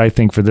advanced, I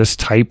think, for this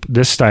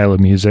style of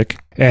music.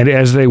 And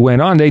as they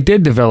went on, they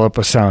did develop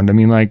a sound. I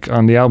mean, like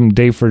on the album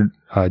Day for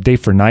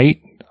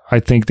Night, I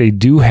think they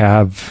do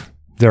have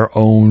their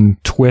own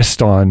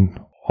twist on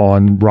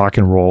rock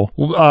and roll.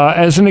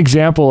 As an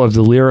example of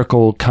the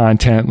lyrical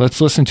content, let's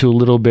listen to a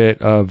little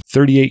bit of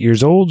 38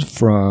 Years Old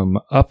from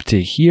Up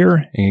to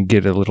Here and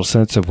get a little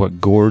sense of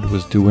what Gord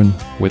was doing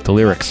with the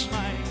lyrics.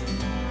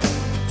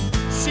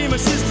 See, my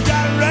sister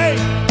got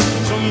raped,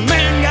 some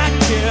man got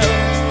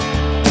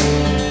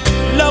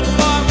killed. Love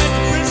boy went to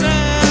prison,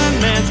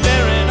 man's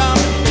buried on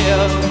the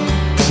hill.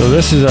 So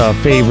this is a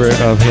favorite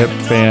of Hip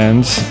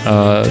fans.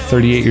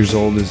 38 Years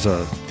Old is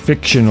a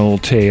fictional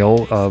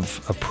tale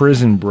of a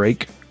prison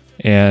break.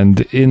 And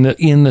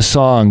in the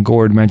song,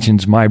 Gord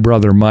mentions my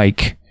brother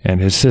Mike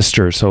and his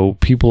sister. So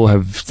people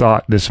have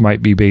thought this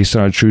might be based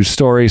on a true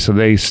story, so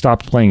they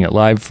stopped playing it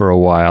live for a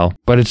while.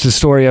 But it's the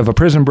story of a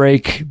prison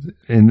break.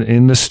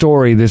 In the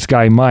story, this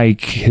guy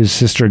Mike, his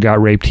sister got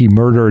raped. He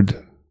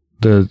murdered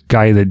the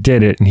guy that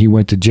did it, and he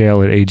went to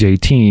jail at age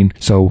 18.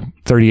 So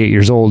 38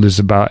 years old is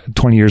about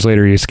 20 years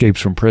later, he escapes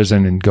from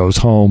prison and goes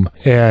home.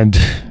 And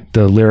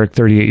the lyric,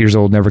 38 years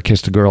old, never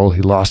kissed a girl.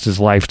 He lost his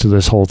life to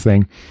this whole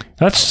thing.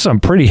 That's some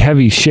pretty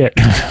heavy shit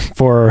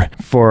for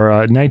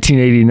a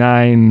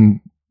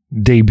 1989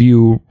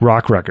 debut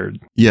rock record.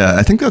 Yeah,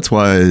 I think that's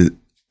why,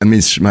 I mean,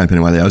 it's my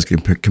opinion, why they always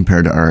get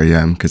compared to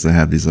R.E.M., because they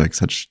have these like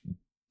such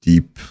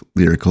deep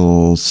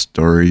lyrical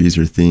stories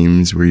or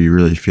themes where you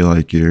really feel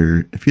like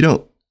if you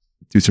don't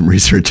do some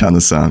research on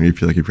the song, you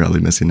feel like you're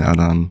probably missing out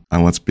on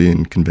what's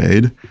being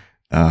conveyed.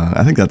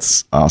 I think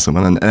that's awesome.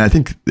 And I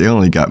think they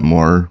only got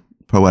more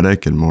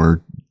poetic and more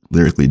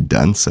lyrically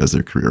dense as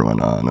their career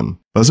went on. And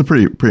that was a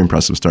pretty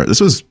impressive start. This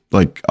was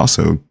like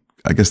also,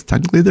 I guess,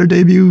 technically their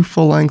debut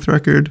full-length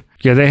record.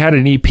 Yeah, they had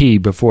an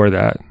EP before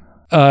that.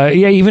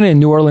 Even in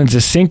New Orleans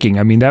is Sinking.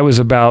 I mean, that was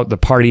about the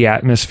party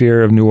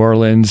atmosphere of New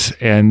Orleans,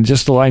 and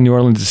just the line New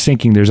Orleans is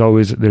sinking.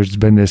 There's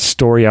been this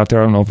story out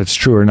there. I don't know if it's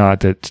true or not,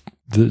 that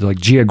like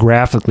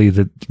geographically,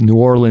 that New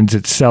Orleans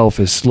itself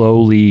is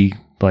slowly,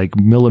 like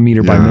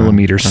millimeter by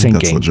millimeter,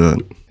 sinking. That's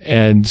legit.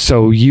 And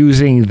so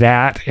using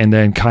that, and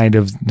then kind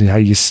of how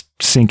you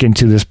sink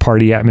into this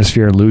party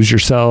atmosphere and lose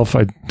yourself.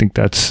 I think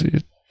that's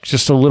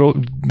just a little,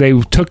 they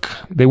went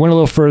a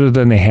little further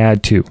than they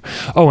had to.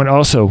 Oh, and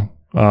also,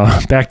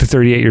 back to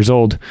 38 years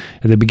old,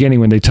 at the beginning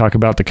when they talk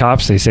about the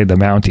cops, they say the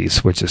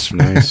Mounties, which is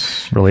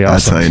nice. Really awesome.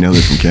 That's how you know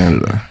they're from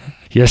Canada.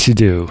 Yes, you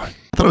do.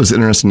 I thought it was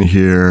interesting to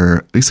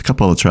hear, at least a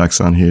couple of the tracks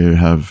on here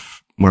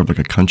have more of like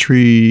a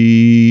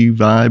country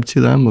vibe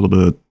to them, a little bit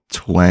of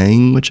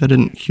twang, which I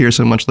didn't hear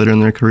so much later in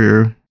their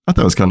career. I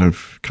thought it was kind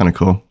of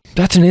cool.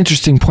 That's an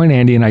interesting point,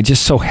 Andy, and I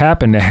just so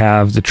happen to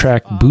have the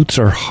track Boots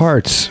Are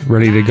Hearts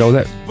ready to go.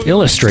 That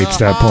illustrates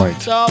that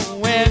point.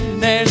 When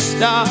they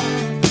stop,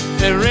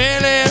 they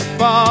really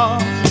fall.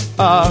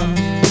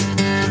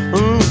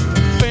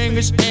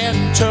 Fingers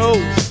and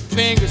toes,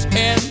 fingers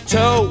and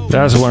toes.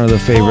 That's one of the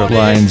favorite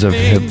lines of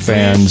hip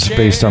fans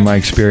based on my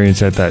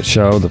experience at that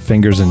show, the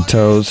fingers and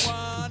toes.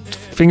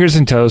 Fingers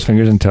and toes,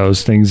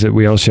 things that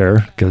we all share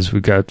because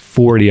we've got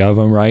 40 of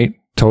them, right?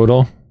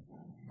 Total.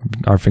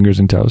 Our fingers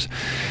and toes.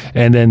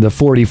 And then the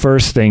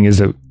 41st thing is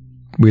that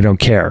we don't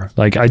care.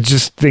 Like, I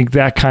just think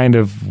that kind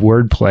of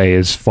wordplay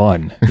is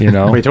fun, you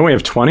know? Wait, don't we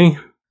have 20?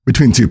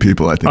 Between two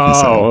people, I think.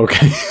 Oh,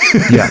 okay.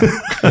 Yeah.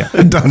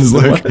 Don is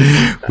like,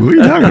 who are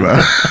you talking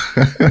about?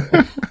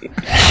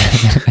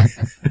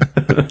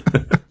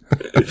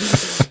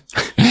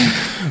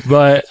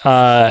 But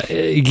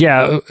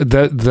yeah,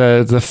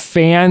 the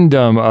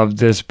fandom of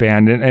this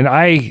band, and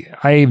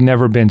I've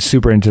never been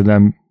super into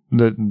them.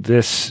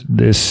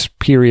 This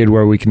period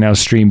where we can now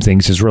stream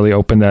things has really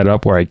opened that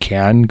up where I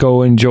can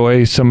go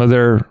enjoy some of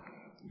their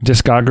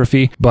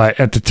discography. But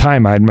at the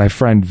time, my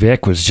friend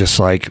Vic was just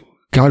like,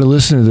 gotta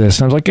listen to this.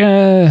 And I was like,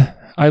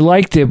 I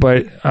liked it,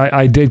 but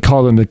I did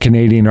call them the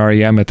Canadian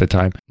REM at the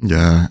time.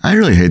 Yeah, I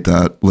really hate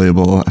that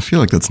label. I feel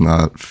like that's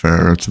not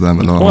fair to them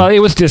at all. Well, it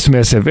was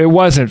dismissive. It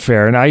wasn't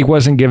fair, and I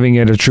wasn't giving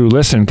it a true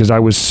listen because I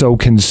was so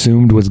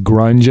consumed with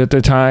grunge at the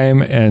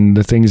time and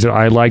the things that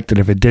I liked that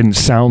if it didn't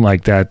sound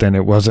like that, then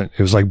it was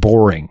like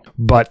boring.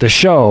 But the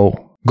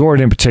show,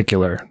 Gord in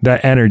particular,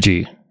 that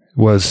energy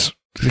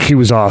he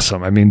was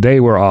awesome. I mean, they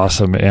were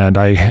awesome, and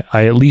I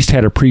at least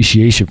had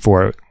appreciation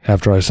for it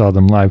after I saw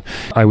them live.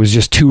 I was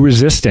just too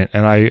resistant,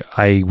 and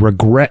I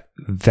regret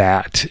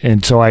that.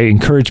 And so I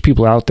encourage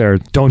people out there,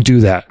 don't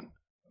do that.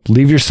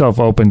 Leave yourself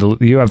open.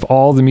 You have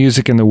all the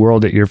music in the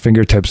world at your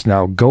fingertips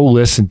now. Go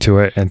listen to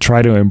it and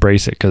try to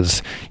embrace it,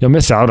 because you'll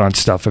miss out on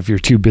stuff if you're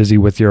too busy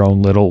with your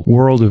own little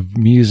world of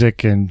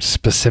music and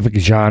specific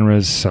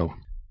genres. So,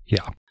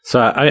 yeah.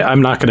 So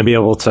I'm not going to be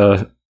able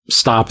to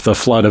stop the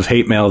flood of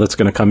hate mail that's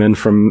going to come in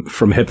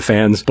from hip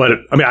fans. But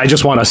I mean, I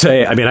just want to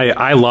say, I mean,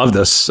 I love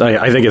this.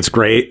 I think it's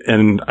great.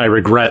 And I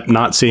regret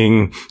not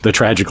seeing the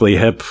Tragically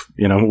Hip,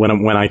 you know,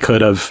 when I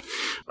could have.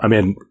 I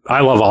mean,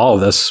 I love all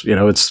of this, you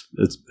know, it's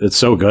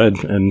so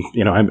good. And,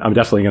 you know, I'm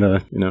definitely going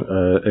to, you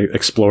know,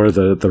 explore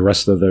the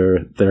rest of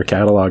their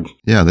catalog.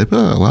 Yeah, they put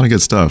a lot of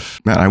good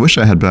stuff. Man, I wish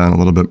I had been a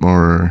little bit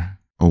more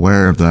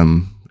aware of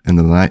them in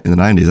the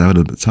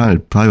 90s.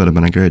 It probably would have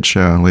been a great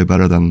show and way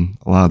better than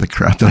a lot of the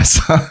crap that I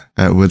saw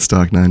at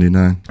Woodstock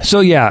 99.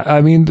 So yeah,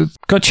 I mean,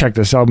 go check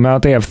this album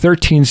out. They have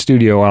 13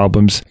 studio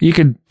albums. You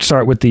could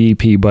start with the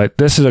EP, but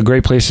this is a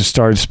great place to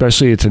start,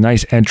 especially it's a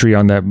nice entry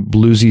on that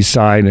bluesy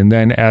side. And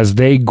then as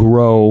they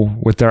grow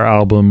with their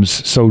albums,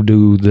 so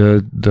do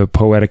the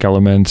poetic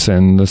elements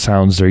and the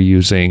sounds they're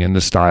using and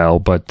the style.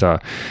 But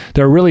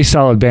they're a really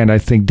solid band. I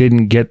think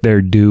didn't get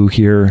their due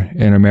here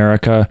in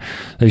America.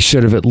 They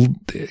should have,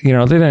 you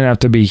know, they didn't have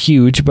to be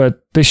huge, but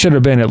they should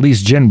have been at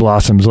least Gin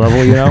Blossoms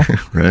level, you know?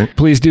 Right.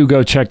 Please do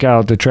go check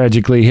out the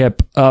Tragically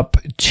Hip Up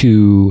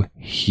to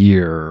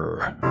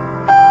Here.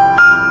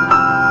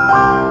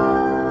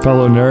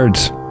 Fellow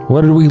nerds,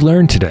 what did we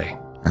learn today?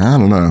 I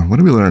don't know. What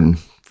did we learn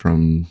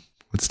from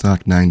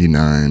Woodstock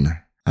 99?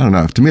 I don't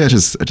know. To me, it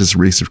just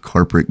reeks of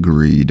corporate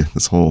greed,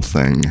 this whole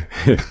thing.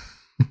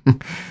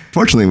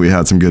 Fortunately, we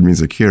had some good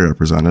music here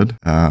represented,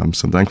 so I'm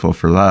thankful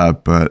for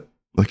that. But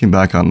looking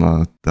back on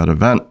that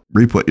event,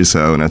 reap what you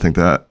sow, and I think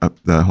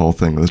that whole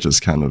thing was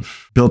just kind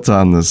of built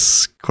on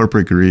this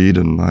corporate greed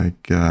and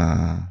like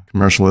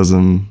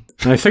commercialism.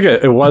 And I think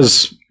it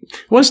was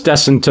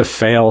destined to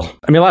fail.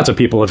 I mean, lots of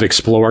people have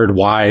explored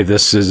why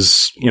this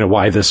is, you know,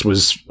 why this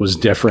was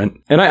different.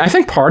 And I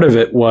think part of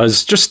it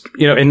was just,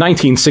 you know, in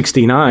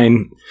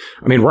 1969,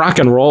 I mean, rock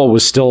and roll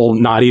was still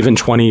not even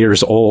 20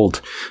 years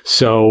old.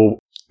 So,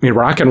 I mean,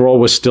 rock and roll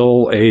was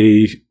still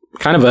a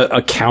kind of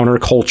a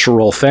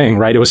countercultural thing,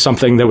 right? It was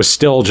something that was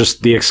still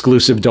just the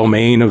exclusive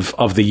domain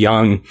of the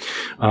young.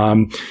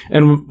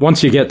 And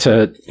once you get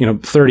to, you know,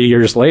 30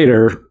 years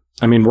later,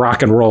 I mean,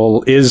 rock and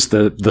roll is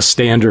the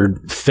standard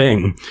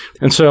thing.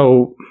 And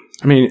so,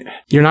 I mean,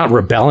 you're not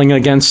rebelling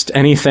against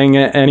anything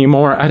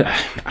anymore.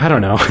 I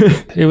don't know.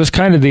 It was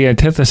kind of the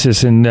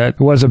antithesis in that it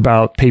was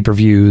about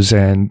pay-per-views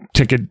and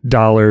ticket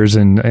dollars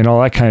and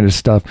all that kind of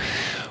stuff.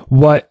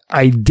 What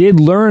I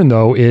did learn,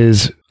 though,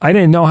 is I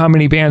didn't know how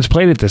many bands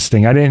played at this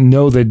thing. I didn't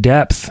know the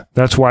depth.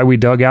 That's why we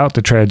dug out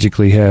the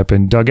Tragically Hip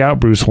and dug out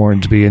Bruce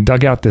Hornsby and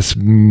dug out this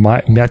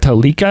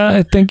Metallica,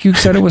 I think you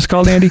said it was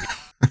called, Andy.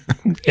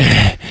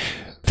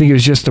 I think it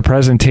was just the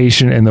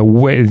presentation and the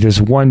way, this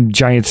one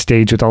giant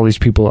stage with all these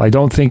people. I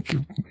don't think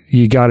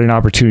you got an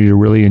opportunity to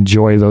really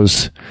enjoy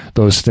those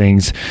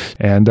things.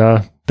 And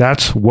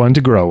that's one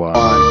to grow on.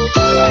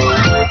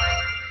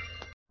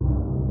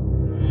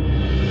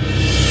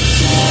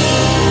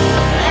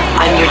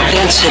 I'm your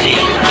density.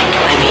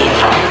 I mean,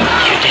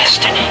 your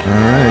destiny. All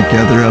right,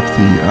 gather up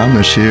the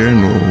Amish here,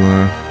 and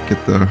we'll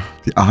get the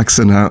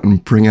oxen out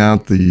and bring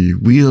out the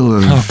wheel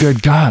of Oh,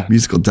 good God.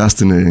 musical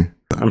destiny.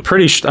 I'm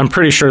pretty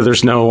sure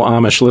there's no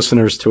Amish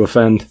listeners to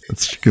offend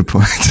That's a good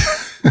point.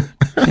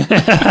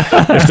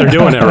 if they're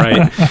doing it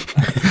right.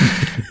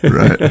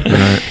 right.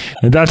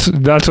 And that's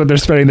what they're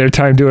spending their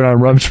time doing on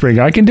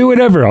Rumspringa. I can do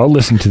whatever. I'll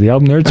listen to the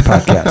Album Nerds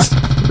podcast.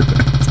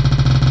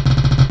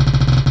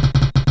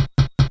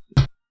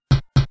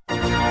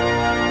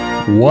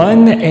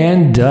 One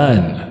and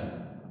done.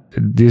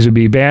 These would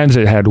be bands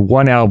that had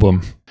one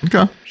album.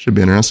 Okay, should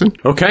be interesting.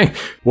 Okay.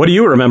 What do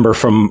you remember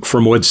from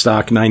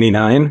Woodstock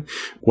 99?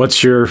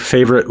 What's your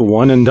favorite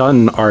one and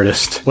done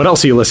artist? What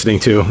else are you listening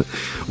to?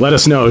 Let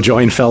us know.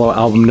 Join fellow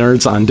album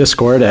nerds on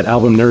Discord at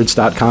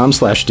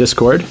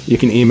albumnerds.com/Discord. You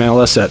can email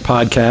us at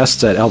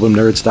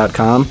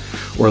podcasts@albumnerds.com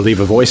or leave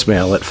a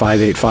voicemail at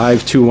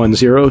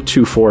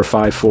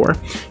 585-210-2454.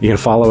 You can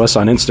follow us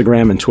on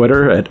Instagram and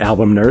Twitter at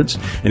Album Nerds.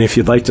 And if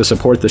you'd like to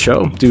support the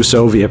show, do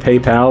so via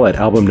PayPal at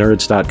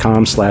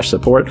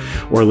albumnerds.com/support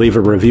or leave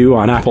a review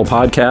on Apple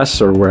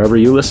Podcasts or wherever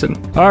you listen.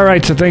 All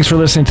right, so thanks for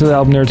listening to the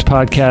Album Nerds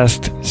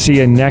podcast. See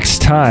you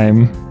next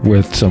time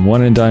with some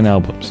one and done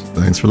albums.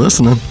 Thanks for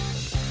listening.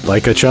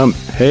 Like a chump.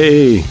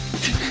 Hey.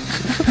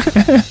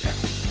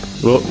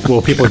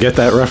 Will people get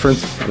that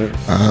reference?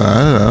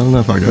 I don't know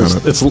if I got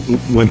it. It's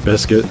Limp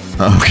Bizkit.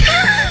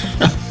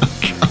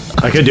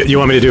 Okay. You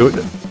want me to do it?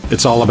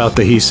 It's all about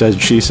the he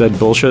said, she said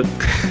bullshit.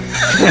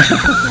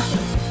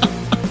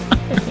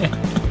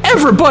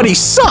 Everybody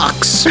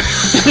sucks.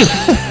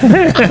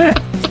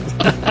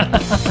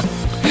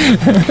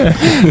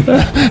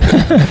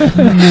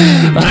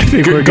 I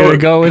think we're going to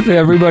go with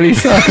Everybody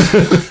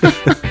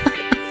Sucks.